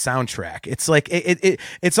album is the soundtrack. It's like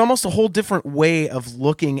it's almost a whole different way of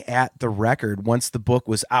looking at the record once the book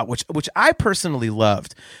was out, which I personally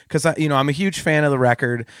loved because I'm a huge fan of the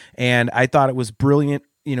record and I thought it was brilliant.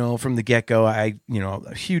 From the get-go, a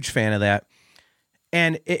huge fan of that.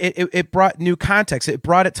 And it brought new context. It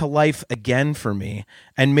brought it to life again for me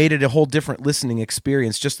and made it a whole different listening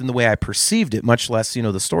experience just in the way I perceived it, much less,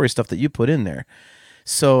 the story stuff that you put in there.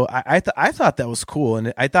 So I thought that was cool.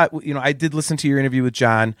 And I thought, I did listen to your interview with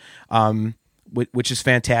John, which is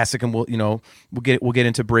fantastic. And we'll get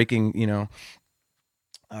into breaking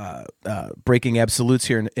absolutes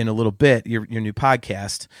here in a little bit, your new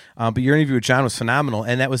podcast, but your interview with John was phenomenal,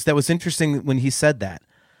 and that was interesting when he said that,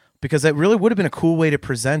 because that really would have been a cool way to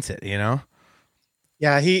present it.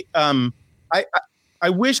 Yeah, he I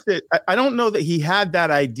wish that I don't know that he had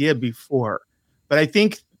that idea before, but I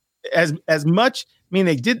think as much. I mean,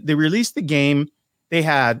 they released the game, they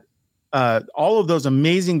had all of those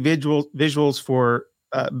amazing visuals for.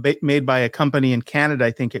 Made by a company in Canada,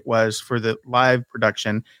 I think it was, for the live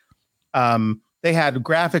production. They had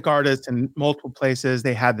graphic artists in multiple places.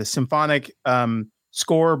 They had the symphonic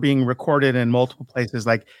score being recorded in multiple places.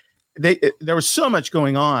 Like there was so much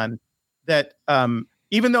going on that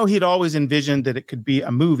even though he'd always envisioned that it could be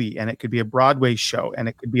a movie and it could be a Broadway show and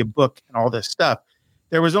it could be a book and all this stuff,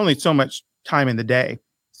 there was only so much time in the day.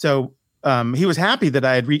 So he was happy that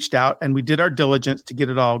I had reached out and we did our diligence to get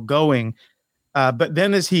it all going. But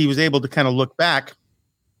then as he was able to kind of look back,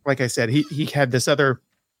 like I said, he had this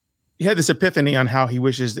epiphany on how he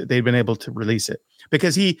wishes that they'd been able to release it,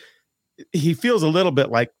 because he feels a little bit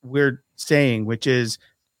like we're saying, which is,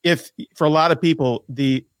 if for a lot of people,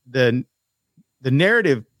 the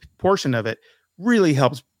narrative portion of it really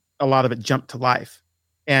helps a lot of it jump to life.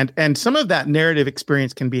 And some of that narrative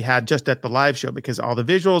experience can be had just at the live show, because all the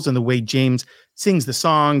visuals and the way James sings the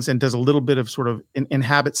songs and does a little bit of sort of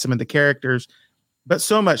inhabits some of the characters, but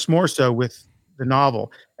so much more so with the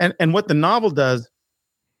novel. And what the novel does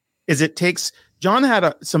is it takes, John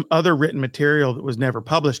had some other written material that was never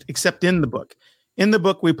published except in the book. In the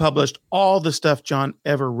book, we published all the stuff John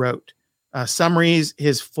ever wrote, summaries,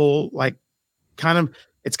 his full,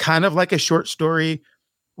 it's kind of like a short story.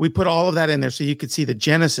 We put all of that in there so you could see the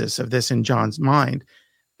genesis of this in John's mind.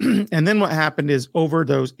 And then what happened is, over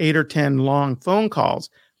those 8 or 10 long phone calls,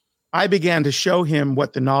 I began to show him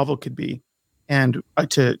what the novel could be, and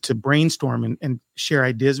to brainstorm and share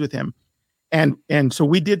ideas with him. And so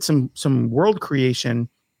we did some world creation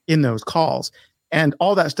in those calls, and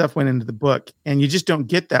all that stuff went into the book, and you just don't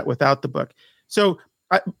get that without the book. So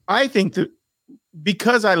I think that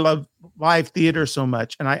because I love live theater so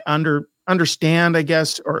much, and I understand, I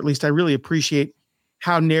guess, or at least I really appreciate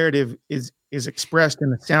how narrative is expressed in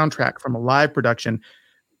the soundtrack from a live production,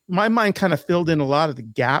 my mind kind of filled in a lot of the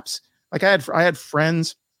gaps. Like I had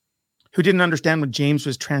friends who didn't understand when James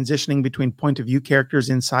was transitioning between point of view characters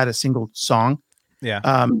inside a single song.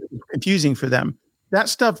 Yeah. Confusing for them. That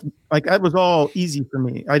stuff, like, that was all easy for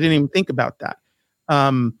me. I didn't even think about that.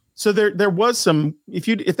 So there was some,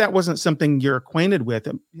 if that wasn't something you're acquainted with,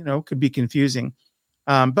 could be confusing.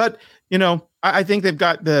 But I think they've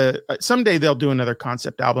got someday they'll do another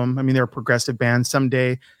concept album. I mean, they're a progressive band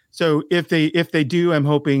someday. So if they do, I'm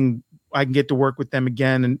hoping I can get to work with them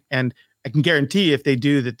again, and I can guarantee if they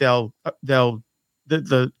do that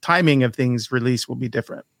the timing of things release will be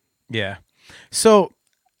different. Yeah. So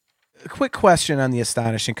a quick question on the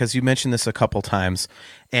Astonishing, because you mentioned this a couple times,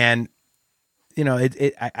 and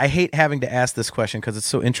I hate having to ask this question because it's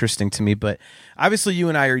so interesting to me. But obviously, you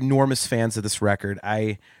and I are enormous fans of this record.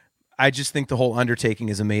 I just think the whole undertaking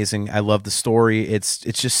is amazing. I love the story. It's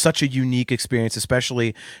just such a unique experience,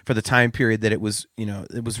 especially for the time period that it was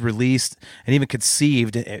released and even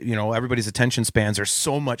conceived. Everybody's attention spans are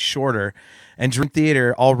so much shorter. And Dream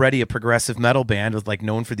Theater, already a progressive metal band, was like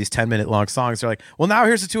known for these 10-minute long songs. They're like, well, now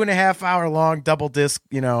here's a 2.5 hour long double disc,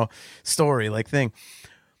 story like thing.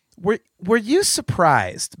 Were you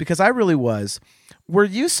surprised? Because I really was. Were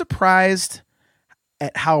you surprised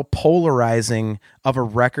at how polarizing of a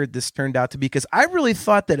record this turned out to be? Because I really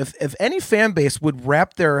thought that if any fan base would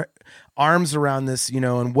wrap their arms around this,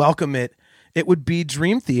 and welcome it, it would be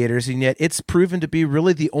Dream Theater's, and yet it's proven to be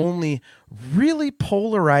really the only really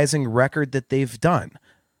polarizing record that they've done.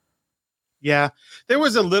 Yeah, there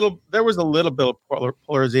was a little bit of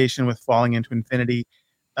polarization with Falling Into Infinity,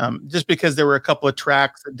 just because there were a couple of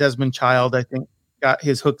tracks that Desmond Child, I think, got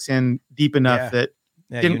his hooks in deep enough that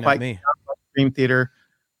didn't quite me. Dream Theater.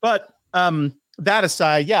 But that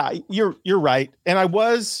aside, yeah, you're right, and I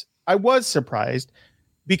was surprised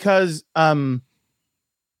because they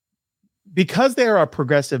are a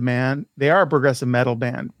progressive metal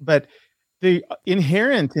band, but the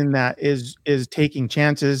inherent in that is taking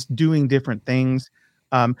chances, doing different things.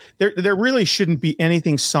 There really shouldn't be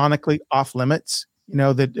anything sonically off limits.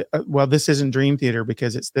 This isn't Dream Theater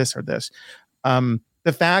because it's this or this.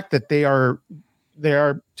 The fact that they are,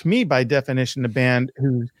 to me, by definition, a band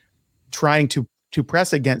who's trying to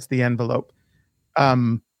press against the envelope.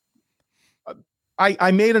 I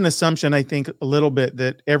made an assumption, I think, a little bit,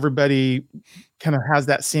 that everybody kind of has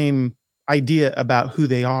that same idea about who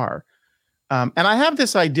they are. And I have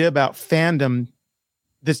this idea about fandom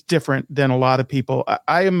that's different than a lot of people.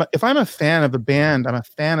 If I'm a fan of a band, I'm a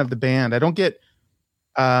fan of the band. I don't get,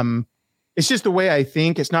 it's just the way I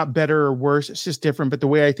think. It's not better or worse. It's just different. But the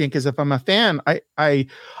way I think is, if I'm a fan, I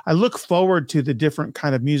look forward to the different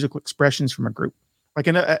kind of musical expressions from a group. Like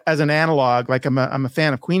as an analog, like I'm a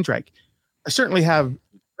fan of Queensryche. I certainly have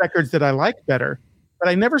records that I like better, but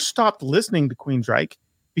I never stopped listening to Queensryche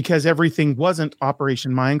because everything wasn't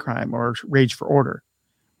Operation Mindcrime or Rage for Order.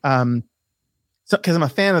 So because I'm a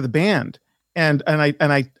fan of the band, and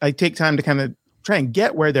I take time to kind of try and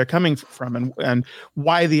get where they're coming from and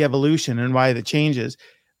why the evolution and why the changes.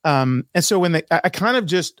 And so when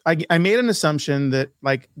I made an assumption that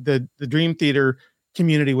like the Dream Theater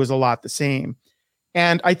community was a lot the same.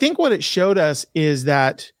 And I think what it showed us is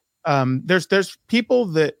that there's people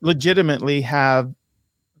that legitimately have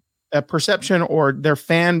a perception, or their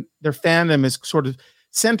fandom is sort of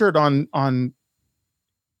centered on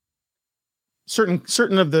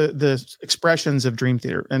certain of the expressions of Dream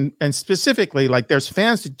Theater, and specifically, like, there's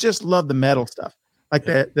fans that just love the metal stuff, like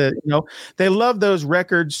they love those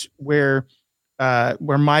records where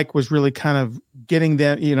Mike was really kind of getting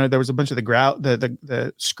them. There was a bunch of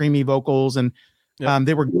the screamy vocals, and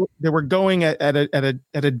they were going at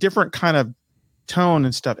a different kind of tone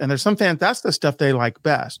and stuff. And there's some fans, that's the stuff they like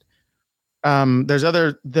best. There's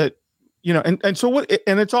other that, and so what,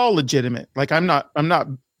 and it's all legitimate. Like, I'm not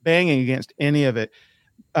banging against any of it.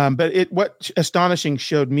 But what Astonishing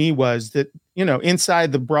showed me was that,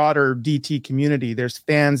 inside the broader DT community, there's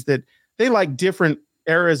fans that they like different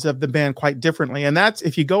eras of the band quite differently. And that's,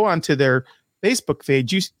 if you go onto their Facebook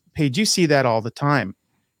page, you see that all the time.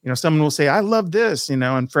 Someone will say, I love this,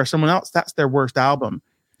 and for someone else, that's their worst album.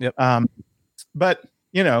 Yep. But,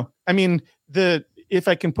 if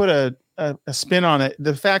I can put a spin on it,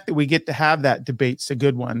 the fact that we get to have that debate's a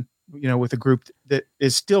good one, with a group that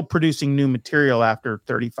is still producing new material after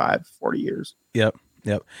 35, 40 years. Yep.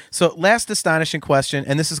 So last Astonishing question,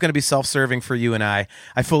 and this is going to be self-serving for you and I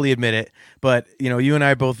fully admit it, but you and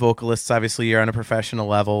I are both vocalists. Obviously you're on a professional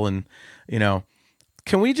level, and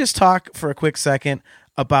can we just talk for a quick second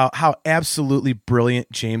about how absolutely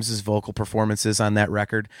brilliant James's vocal performance is on that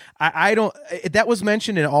record? That was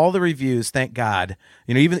mentioned in all the reviews, thank God.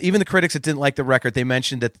 Even the critics that didn't like the record, they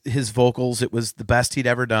mentioned that his vocals, it was the best he'd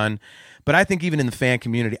ever done. But I think even in the fan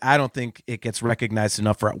community, I don't think it gets recognized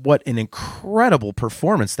enough for what an incredible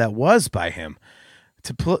performance that was by him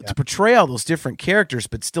to portray all those different characters,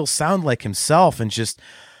 but still sound like himself, and just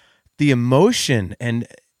the emotion, and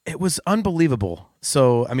it was unbelievable.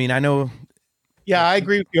 So, I know. Yeah, I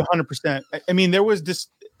agree with you 100%. There was this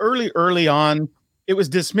early on, it was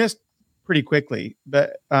dismissed pretty quickly,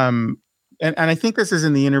 but and I think this is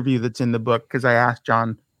in the interview that's in the book, because I asked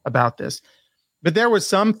John about this. But there was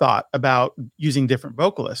some thought about using different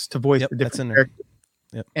vocalists to voice the different characters.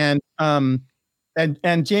 Yep. And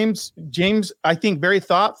And James, I think very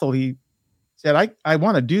thoughtfully said, I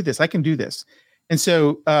want to do this. I can do this. And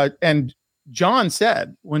so, and John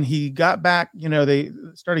said when he got back, they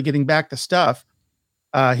started getting back the stuff.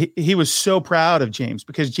 He was so proud of James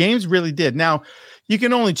because James really did. Now, you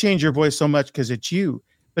can only change your voice so much because it's you.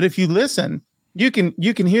 But if you listen, you can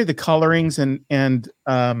hear the colorings and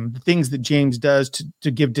the things that James does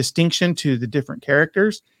to give distinction to the different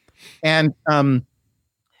characters. And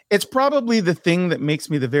it's probably the thing that makes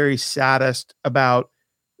me the very saddest about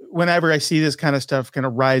whenever I see this kind of stuff kind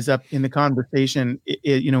of rise up in the conversation,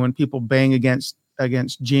 when people bang against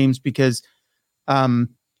James, because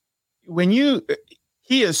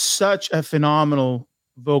he is such a phenomenal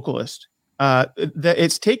vocalist that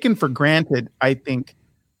it's taken for granted, I think,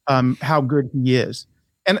 how good he is.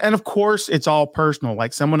 And of course it's all personal.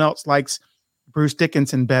 Like someone else likes Bruce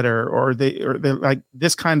Dickinson better, or they like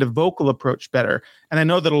this kind of vocal approach better. And I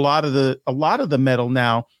know that a lot of the metal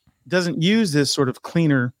now doesn't use this sort of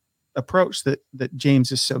cleaner approach that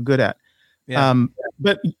James is so good at. Yeah.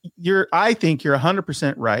 But I think you're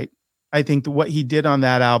 100% right. I think that what he did on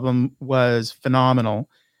that album was phenomenal.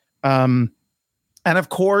 And of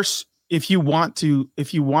course, if you want to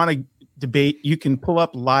debate, you can pull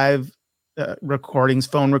up live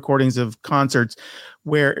phone recordings of concerts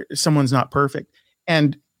where someone's not perfect.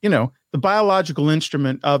 And, the biological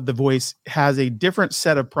instrument of the voice has a different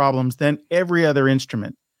set of problems than every other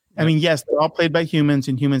instrument. I mean, yes, they're all played by humans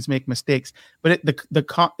and humans make mistakes, but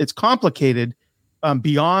it's complicated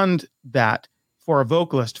beyond that for a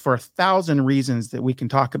vocalist for 1,000 reasons that we can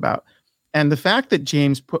talk about. And the fact that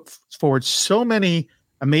James put forward so many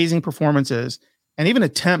amazing performances and even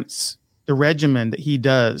attempts the regimen that he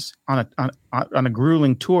does on a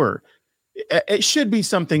grueling tour, it should be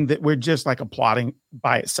something that we're just like applauding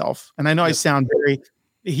by itself. And I know I sound very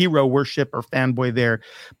hero worship or fanboy there,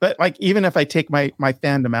 but like, even if I take my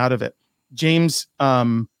fandom out of it, James,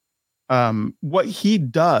 what he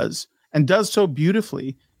does and does so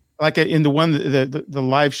beautifully, like in the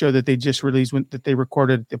live show that they just released that they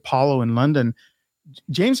recorded at the Apollo in London,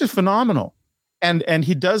 James is phenomenal. And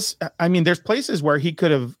he does, I mean, there's places where he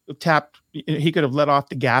could have let off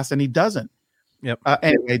the gas and he doesn't. Yep.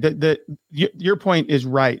 Anyway, your point is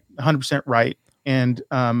right, 100% right. And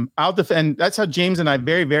I'll defend. That's how James and I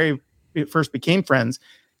very, very first became friends.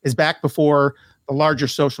 Is back before the larger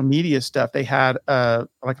social media stuff. They had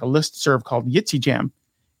like a listserv called Yitzy Jam,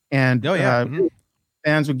 and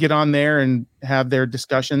fans would get on there and have their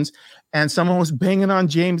discussions. And someone was banging on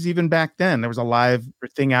James even back then. There was a live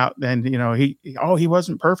thing out, and he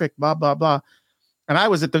wasn't perfect, blah blah blah. And I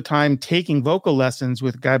was at the time taking vocal lessons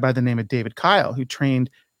with a guy by the name of David Kyle, who trained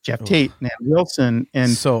Jeff Tate, Nan Wilson,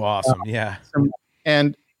 and so awesome. Yeah.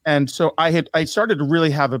 And so I started to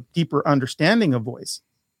really have a deeper understanding of voice.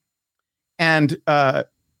 And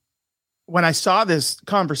when I saw this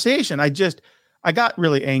conversation, I got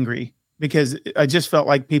really angry because I just felt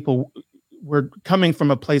like people were coming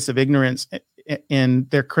from a place of ignorance in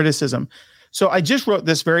their criticism. So I just wrote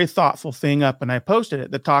this very thoughtful thing up and I posted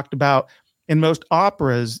it that talked about, in most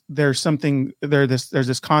operas, there's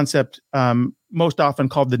this concept most often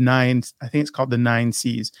called the nine. I think it's called the 9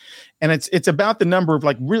 C's, and it's about the number of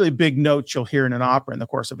like really big notes you'll hear in an opera in the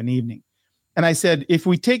course of an evening. And I said, if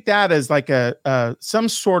we take that as like a some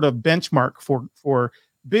sort of benchmark for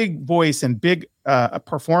big voice and big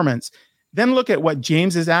performance, then look at what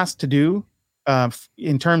James is asked to do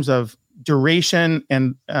in terms of duration.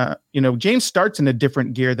 And James starts in a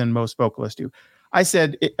different gear than most vocalists do. I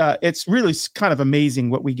said, it's really kind of amazing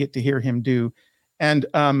what we get to hear him do. And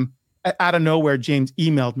out of nowhere, James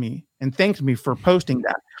emailed me and thanked me for posting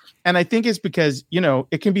that. And I think it's because,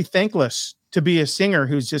 it can be thankless to be a singer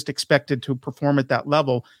who's just expected to perform at that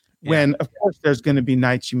level when, of course, there's going to be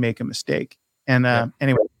nights you make a mistake. And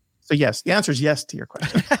anyway, so yes, the answer is yes to your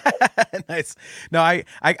question. Nice. No,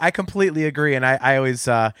 I completely agree. And I always,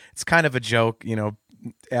 it's kind of a joke,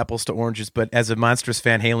 apples to oranges, but as a monstrous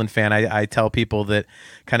Van Halen fan, I tell people that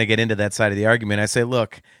kind of get into that side of the argument. I say,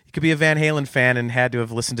 look, you could be a Van Halen fan and had to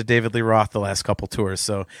have listened to David Lee Roth the last couple tours.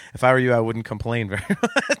 So if I were you, I wouldn't complain very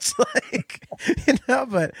much.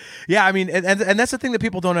 But yeah, I mean, and that's the thing that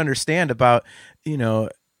people don't understand about, the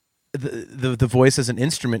voice as an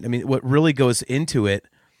instrument. I mean, what really goes into it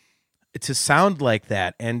to sound like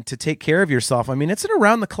that and to take care of yourself. I mean, it's an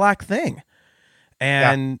around the clock thing.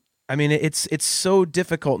 And I mean, it's so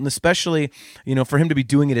difficult, and especially, for him to be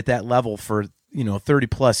doing it at that level for, 30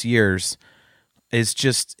 plus years is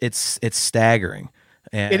just, it's staggering.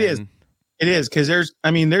 And it is. Cause there's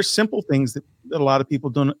simple things that a lot of people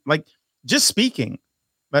don't like, just speaking,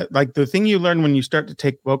 but like the thing you learn when you start to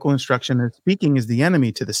take vocal instruction is speaking is the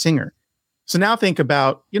enemy to the singer. So now think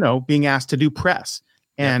about, being asked to do press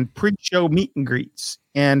and pre-show meet and greets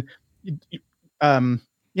and,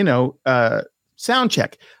 sound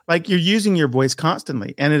check. Like, you're using your voice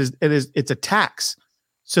constantly, and it's a tax.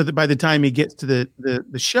 So that by the time he gets to the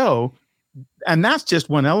show, and that's just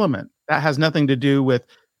one element that has nothing to do with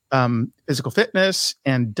physical fitness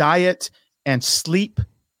and diet and sleep,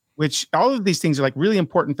 which all of these things are like really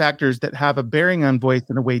important factors that have a bearing on voice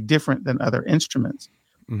in a way different than other instruments.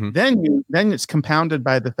 Mm-hmm. Then it's compounded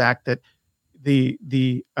by the fact that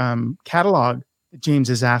the catalog that James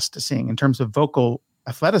is asked to sing in terms of vocal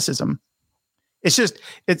athleticism, it's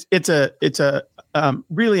a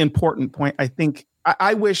really important point. I think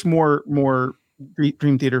I wish more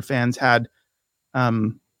Dream Theater fans had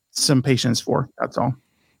some patience for. That's all.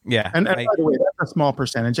 Yeah. And by the way, that's a small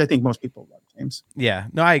percentage. I think most people love James. Yeah.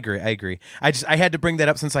 No, I agree. I had to bring that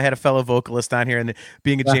up since I had a fellow vocalist on here, and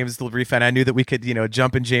being a James Delivery fan, I knew that we could,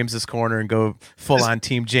 jump in James's corner and go full on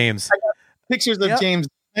Team James. I got pictures of James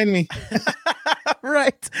behind me.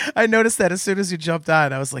 Right. I noticed that as soon as you jumped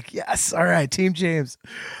on. I was like, yes. All right. Team James.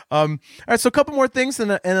 All right. So a couple more things and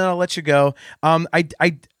then I'll let you go.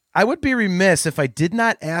 I would be remiss if I did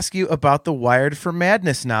not ask you about the Wired for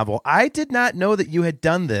Madness novel. I did not know that you had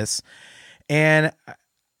done this. And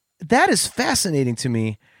that is fascinating to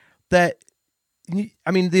me. The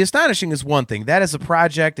Astonishing is one thing. That is a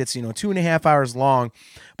project. It's, 2.5 hours long.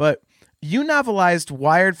 But you novelized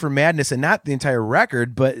Wired for Madness, and not the entire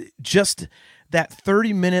record, but just that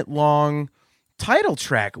 30-minute long title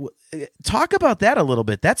track. Talk about that a little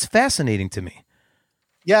bit. That's fascinating to me.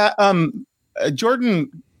 Yeah.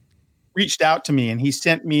 Jordan reached out to me, and he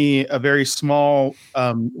sent me a very small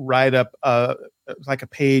write-up, like a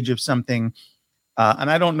page of something.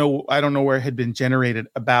 And I don't know where it had been generated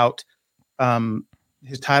about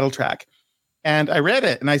his title track. And I read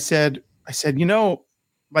it, and I said,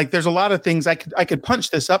 there's a lot of things I could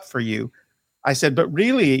punch this up for you. I said, but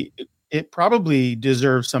really, it probably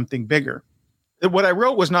deserves something bigger. What I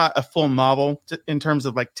wrote was not a full novel in terms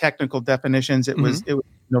of like technical definitions. It was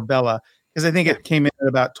novella, because I think it came in at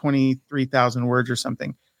about 23,000 words or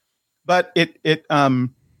something. But so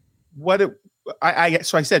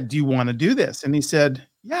I said, do you want to do this? And he said,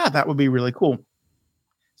 yeah, that would be really cool.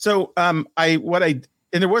 So and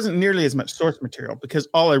there wasn't nearly as much source material, because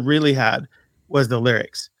all I really had was the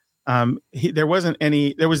lyrics. There was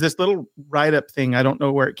this little write-up thing. I don't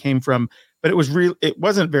know where it came from, but it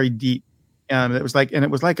wasn't very deep.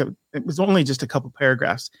 It was only just a couple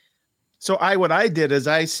paragraphs. So what I did is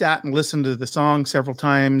I sat and listened to the song several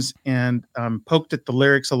times and poked at the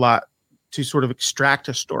lyrics a lot to sort of extract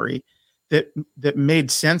a story that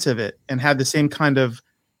made sense of it and had the same kind of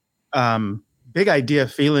big idea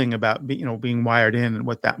feeling about being wired in and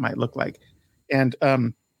what that might look like. And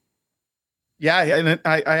and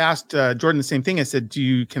I asked Jordan the same thing. I said,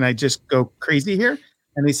 can I just go crazy here?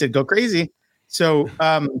 And he said, go crazy. So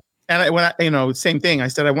same thing. I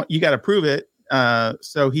said, you got to prove it.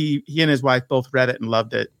 So he and his wife both read it and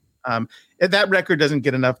loved it. That record doesn't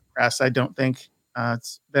get enough press, I don't think.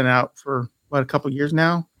 It's been out for a couple years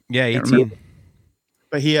now. Yeah, 18.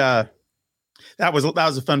 But that was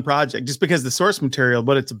a fun project, just because the source material,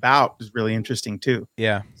 what it's about, is really interesting too.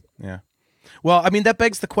 Yeah. Well, that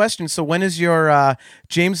begs the question. So when is your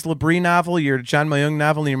James Labrie novel, your John Mayung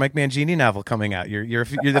novel, and your Mike Mangini novel coming out? You're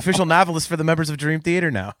the official novelist for the members of Dream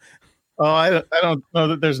Theater now. Oh, I don't know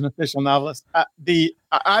that there's an official novelist.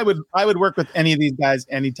 I would work with any of these guys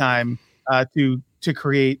anytime to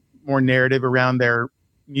create more narrative around their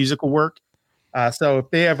musical work. So if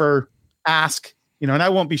they ever ask, and I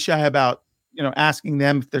won't be shy about asking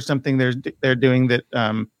them if there's something they're doing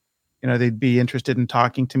that they'd be interested in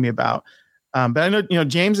talking to me about. But I know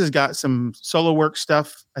James has got some solo work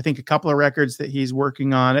stuff. I think a couple of records that he's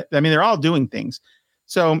working on. They're all doing things.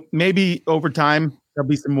 So maybe over time there'll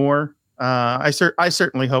be some more. I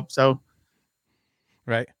certainly hope so.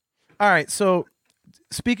 Right. All right. So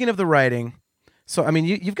speaking of the writing, so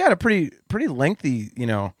you've got a pretty lengthy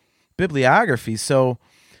bibliography. So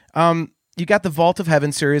you got the Vault of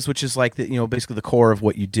Heaven series, which is like the basically the core of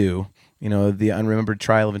what you do. The Unremembered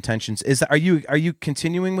Trial of Intentions. Are you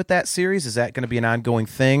continuing with that series? Is that going to be an ongoing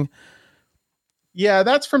thing? Yeah,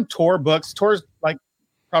 that's from Tor Books. Tor's like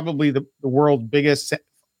probably the world's biggest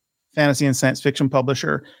fantasy and science fiction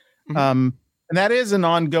publisher. Mm-hmm. And that is an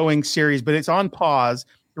ongoing series, but it's on pause.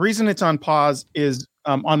 The reason it's on pause is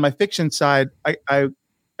on my fiction side, I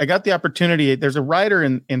got the opportunity. There's a writer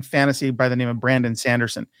in fantasy by the name of Brandon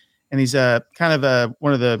Sanderson, and he's one of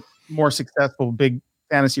the more successful big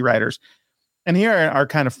fantasy writers. And here are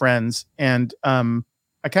kind of friends. And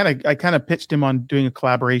I kind of pitched him on doing a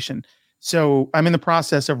collaboration. So I'm in the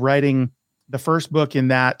process of writing the first book in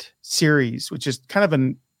that series, which is kind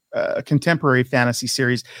of a contemporary fantasy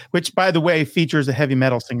series, which, by the way, features a heavy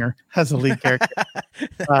metal singer as a lead character.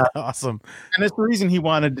 Awesome. And that's the reason he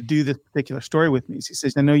wanted to do this particular story with me. He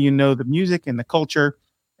says, I know you know the music and the culture.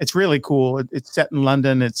 It's really cool. It's set in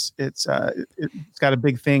London. It's got a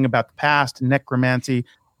big thing about the past and necromancy.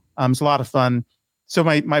 It's a lot of fun. So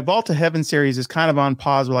my Vault to Heaven series is kind of on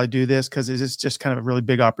pause while I do this because it's just kind of a really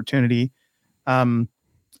big opportunity.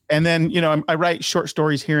 And then, I write short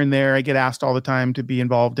stories here and there. I get asked all the time to be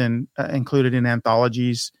involved in, included in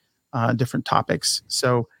anthologies, different topics.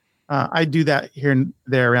 So I do that here and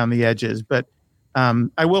there around the edges. But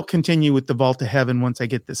I will continue with the Vault to Heaven once I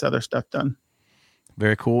get this other stuff done.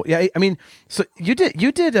 Very cool. Yeah, I mean, so you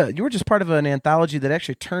were just part of an anthology that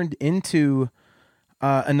actually turned into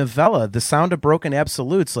a novella, The Sound of Broken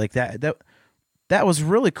Absolutes, like that. That was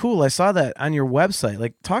really cool. I saw that on your website.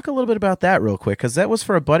 Like, talk a little bit about that real quick, because that was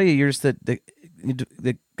for a buddy of yours that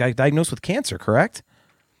got diagnosed with cancer, correct?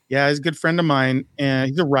 Yeah, he's a good friend of mine, and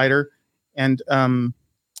he's a writer. And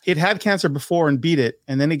he'd had cancer before and beat it,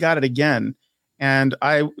 and then he got it again. And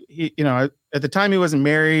at the time he wasn't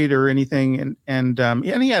married or anything, and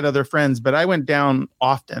he had other friends, but I went down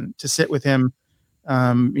often to sit with him.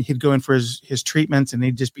 He'd go in for his treatments, and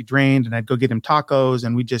he'd just be drained, and I'd go get him tacos,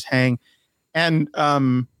 and we'd just hang. And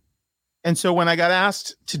so when I got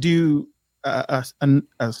asked to do a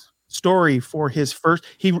story for his first,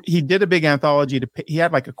 he did a big anthology to pay. He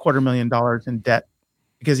had like $250,000 in debt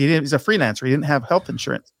because he's a freelancer. He didn't have health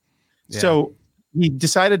insurance. Yeah. So he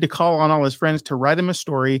decided to call on all his friends to write him a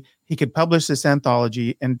story. He could publish this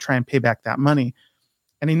anthology and try and pay back that money.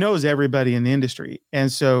 And he knows everybody in the industry.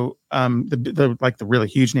 And so the really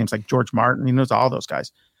huge names like George Martin, he knows all those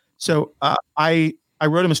guys. So I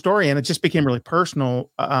wrote him a story, and it just became really personal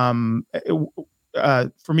for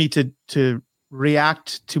me to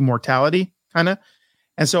react to mortality, kind of.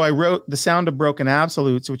 And so I wrote The Sound of Broken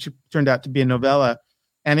Absolutes, which turned out to be a novella.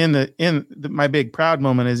 And my big proud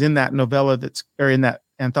moment is in that novella in that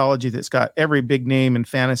anthology that's got every big name in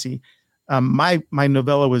fantasy. My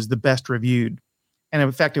novella was the best reviewed, and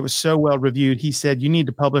in fact, it was so well reviewed. He said, "You need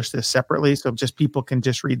to publish this separately, so just people can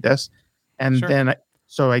just read this." And sure. Then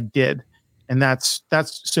I did. And that's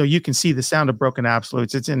so you can see The Sound of Broken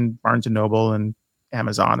Absolutes. It's in Barnes and Noble and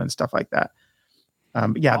Amazon and stuff like that.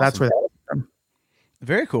 Awesome. That's where that comes from.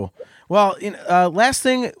 Very cool. Well, last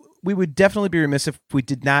thing, we would definitely be remiss if we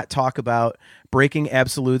did not talk about Breaking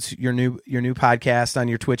Absolutes, your new podcast on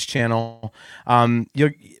your Twitch channel.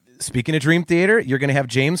 Speaking of Dream Theater, you're going to have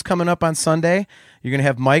James coming up on Sunday. You're going to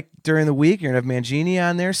have Mike during the week. You're going to have Mangini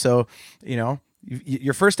on there. So,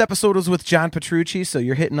 your first episode was with John Petrucci, so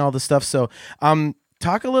you're hitting all the stuff. So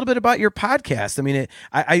talk a little bit about your podcast. I mean,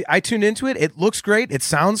 I tuned into it. It looks great. It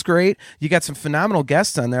sounds great. You got some phenomenal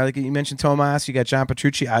guests on there. Like you mentioned Tomas, you got John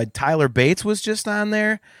Petrucci. Tyler Bates was just on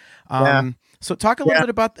there. So talk a little bit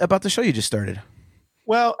about the show you just started.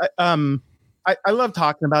 Well, I love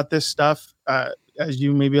talking about this stuff, as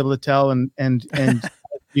you may be able to tell, and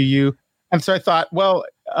you. And so I thought, well,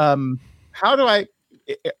 how do I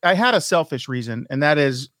had a selfish reason, and that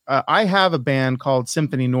is I have a band called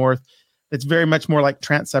Symphony North that's very much more like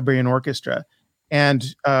Trans-Siberian Orchestra,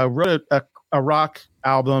 and wrote a rock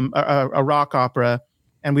album, a rock opera,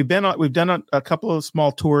 and we've done a couple of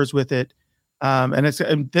small tours with it, and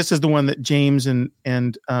this is the one that James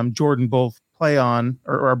and Jordan both play on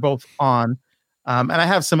or are both on, and I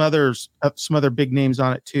have some other big names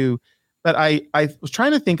on it too, but I was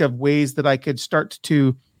trying to think of ways that I could start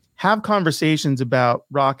to have conversations about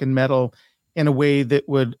rock and metal in a way that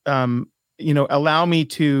would, allow me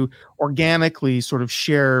to organically sort of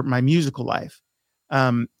share my musical life.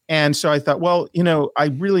 And so I thought, well, I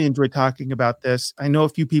really enjoy talking about this. I know a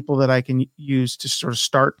few people that I can use to sort of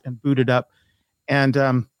start and boot it up. And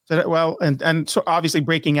so obviously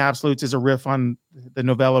Breaking Absolutes is a riff on the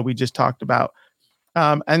novella we just talked about.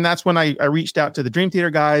 And that's when I reached out to the Dream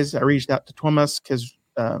Theater guys. I reached out to Thomas because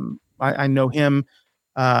I know him.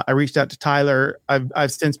 I reached out to Tyler.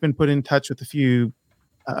 I've since been put in touch with a few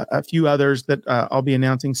others that I'll be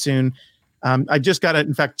announcing soon. I just got it.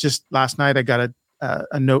 In fact, just last night I got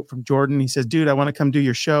a note from Jordan. He says, "Dude, I want to come do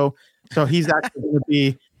your show." So he's actually going to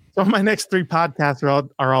be. So my next 3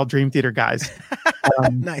 podcasts are all Dream Theater guys.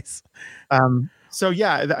 Nice. So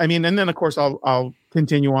yeah, I mean, and then of course I'll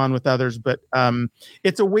continue on with others, but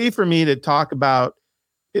it's a way for me to talk about.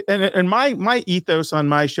 And my ethos on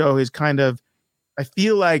my show is kind of. I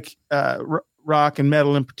feel like rock and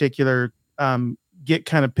metal in particular get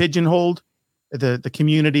kind of pigeonholed, the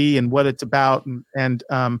community and what it's about, and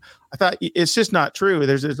I thought it's just not true.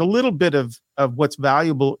 There's a little bit of what's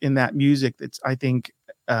valuable in that music that's I think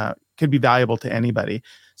can could be valuable to anybody.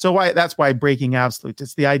 So that's why Breaking Absolutes.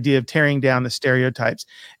 It's the idea of tearing down the stereotypes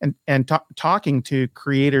and talking to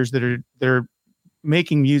creators that are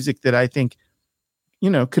making music that I think,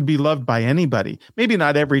 could be loved by anybody. Maybe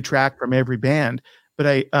not every track from every band,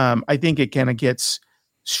 but I think it kind of gets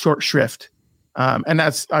short shrift. And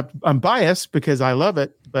I'm biased because I love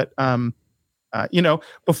it, but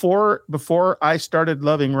before I started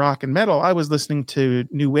loving rock and metal, I was listening to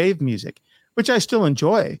new wave music, which I still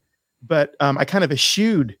enjoy, but I kind of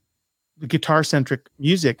eschewed the guitar-centric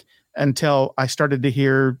music until I started to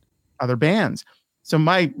hear other bands. So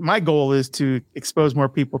my goal is to expose more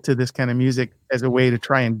people to this kind of music as a way to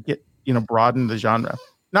try and get, broaden the genre.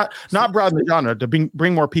 Not broaden the genre, to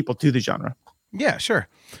bring more people to the genre. Yeah, sure.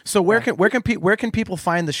 So where can people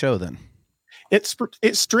find the show then?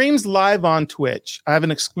 It streams live on Twitch. I have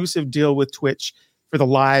an exclusive deal with Twitch for the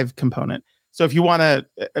live component. So if you want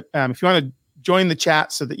to join the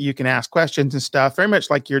chat so that you can ask questions and stuff, very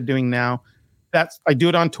much like you're doing now, I do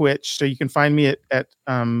it on Twitch. So you can find me at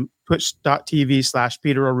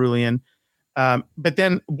twitch.tv/Peter O'Rulian. But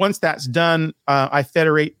then once that's done, I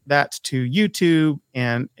federate that to YouTube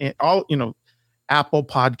and all, Apple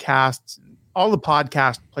Podcasts, all the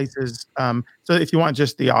podcast places. So if you want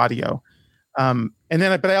just the audio,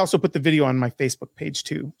 but I also put the video on my Facebook page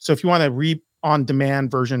too. So if you want a on-demand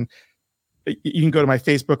version, you can go to my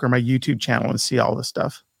Facebook or my YouTube channel and see all this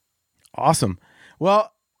stuff. Awesome.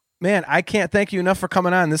 Well, man, I can't thank you enough for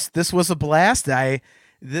coming on. This was a blast. I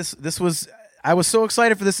was so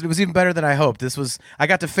excited for this. It was even better than I hoped. I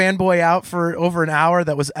got to fanboy out for over an hour.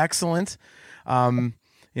 That was excellent. Well,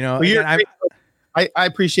 I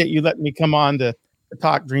appreciate you letting me come on to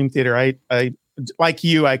talk Dream Theater. I like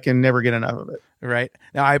you, I can never get enough of it. Right.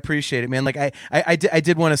 Now I appreciate it, man. Like I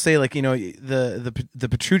did want to say, like, the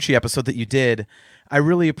Petrucci episode that you did, I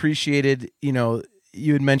really appreciated,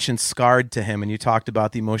 you had mentioned Scarred to him and you talked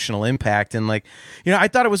about the emotional impact. And like, I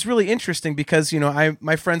thought it was really interesting because,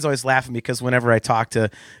 my friends always laugh at me because whenever I talk to,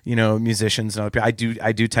 musicians, I do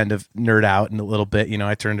tend to nerd out in a little bit,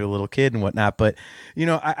 I turn to a little kid and whatnot. But,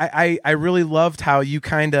 I really loved how you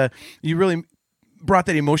really brought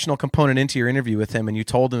that emotional component into your interview with him, and you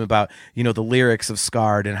told him about the lyrics of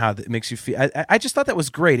Scarred and how it makes you feel. I just thought that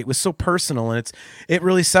was great. It was so personal, and it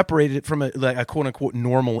really separated it from a quote unquote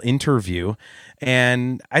normal interview.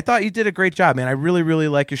 And I thought you did a great job, man. I really, really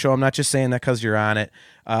like your show. I'm not just saying that because you're on it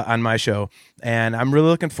on my show, and I'm really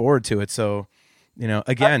looking forward to it. So,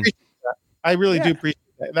 again, I really do appreciate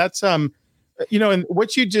that. That's and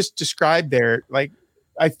what you just described there, like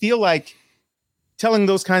I feel like telling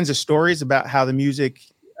those kinds of stories about how the music,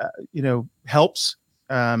 helps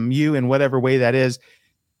you in whatever way that is,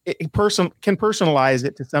 can personalize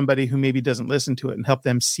it to somebody who maybe doesn't listen to it and help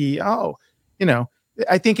them see,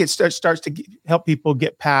 I think it starts to help people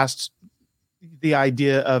get past the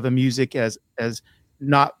idea of a music as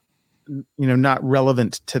not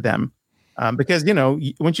relevant to them. Because,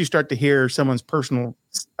 once you start to hear someone's personal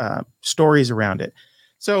stories around it.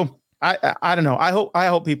 So I don't know. I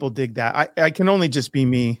hope people dig that. I can only just be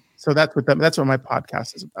me. So that's what my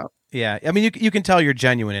podcast is about. Yeah. I mean, you can tell you're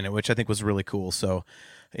genuine in it, which I think was really cool. So,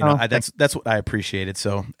 that's what I appreciated.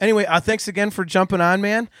 So anyway, thanks again for jumping on,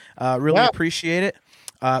 man. Really appreciate it.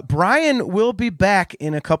 Brian will be back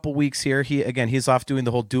in a couple weeks here. He's off doing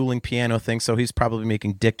the whole dueling piano thing, so he's probably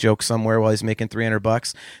making dick jokes somewhere while he's making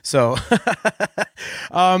 $300. So,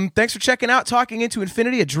 thanks for checking out Talking Into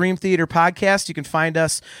Infinity, a Dream Theater podcast. You can find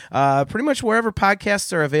us pretty much wherever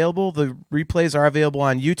podcasts are available. The replays are available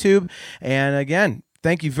on YouTube. And again,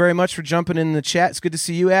 thank you very much for jumping in the chat. It's good to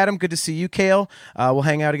see you, Adam. Good to see you, Kale. We'll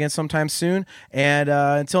hang out again sometime soon. And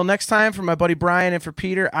until next time, for my buddy Brian and for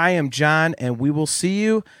Peter, I am John, and we will see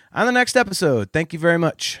you on the next episode. Thank you very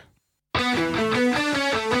much.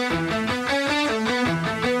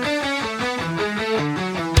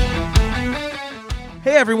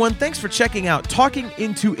 Hey, everyone. Thanks for checking out Talking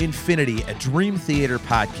Into Infinity, a Dream Theater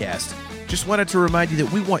podcast. Just wanted to remind you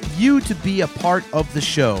that we want you to be a part of the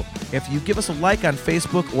show. If you give us a like on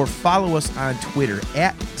Facebook or follow us on Twitter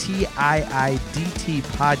at TIIDT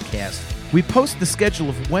Podcast, we post the schedule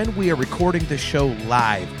of when we are recording the show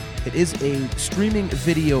live. It is a streaming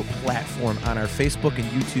video platform on our Facebook and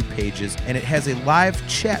YouTube pages, and it has a live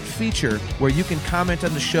chat feature where you can comment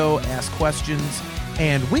on the show, ask questions,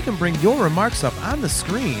 and we can bring your remarks up on the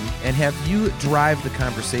screen and have you drive the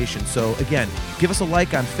conversation. So again, give us a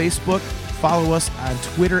like on Facebook, follow us on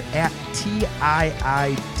Twitter at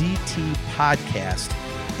TIIDT Podcast,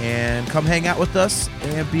 and come hang out with us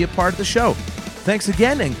and be a part of the show. Thanks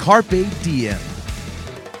again, and Carpe Diem.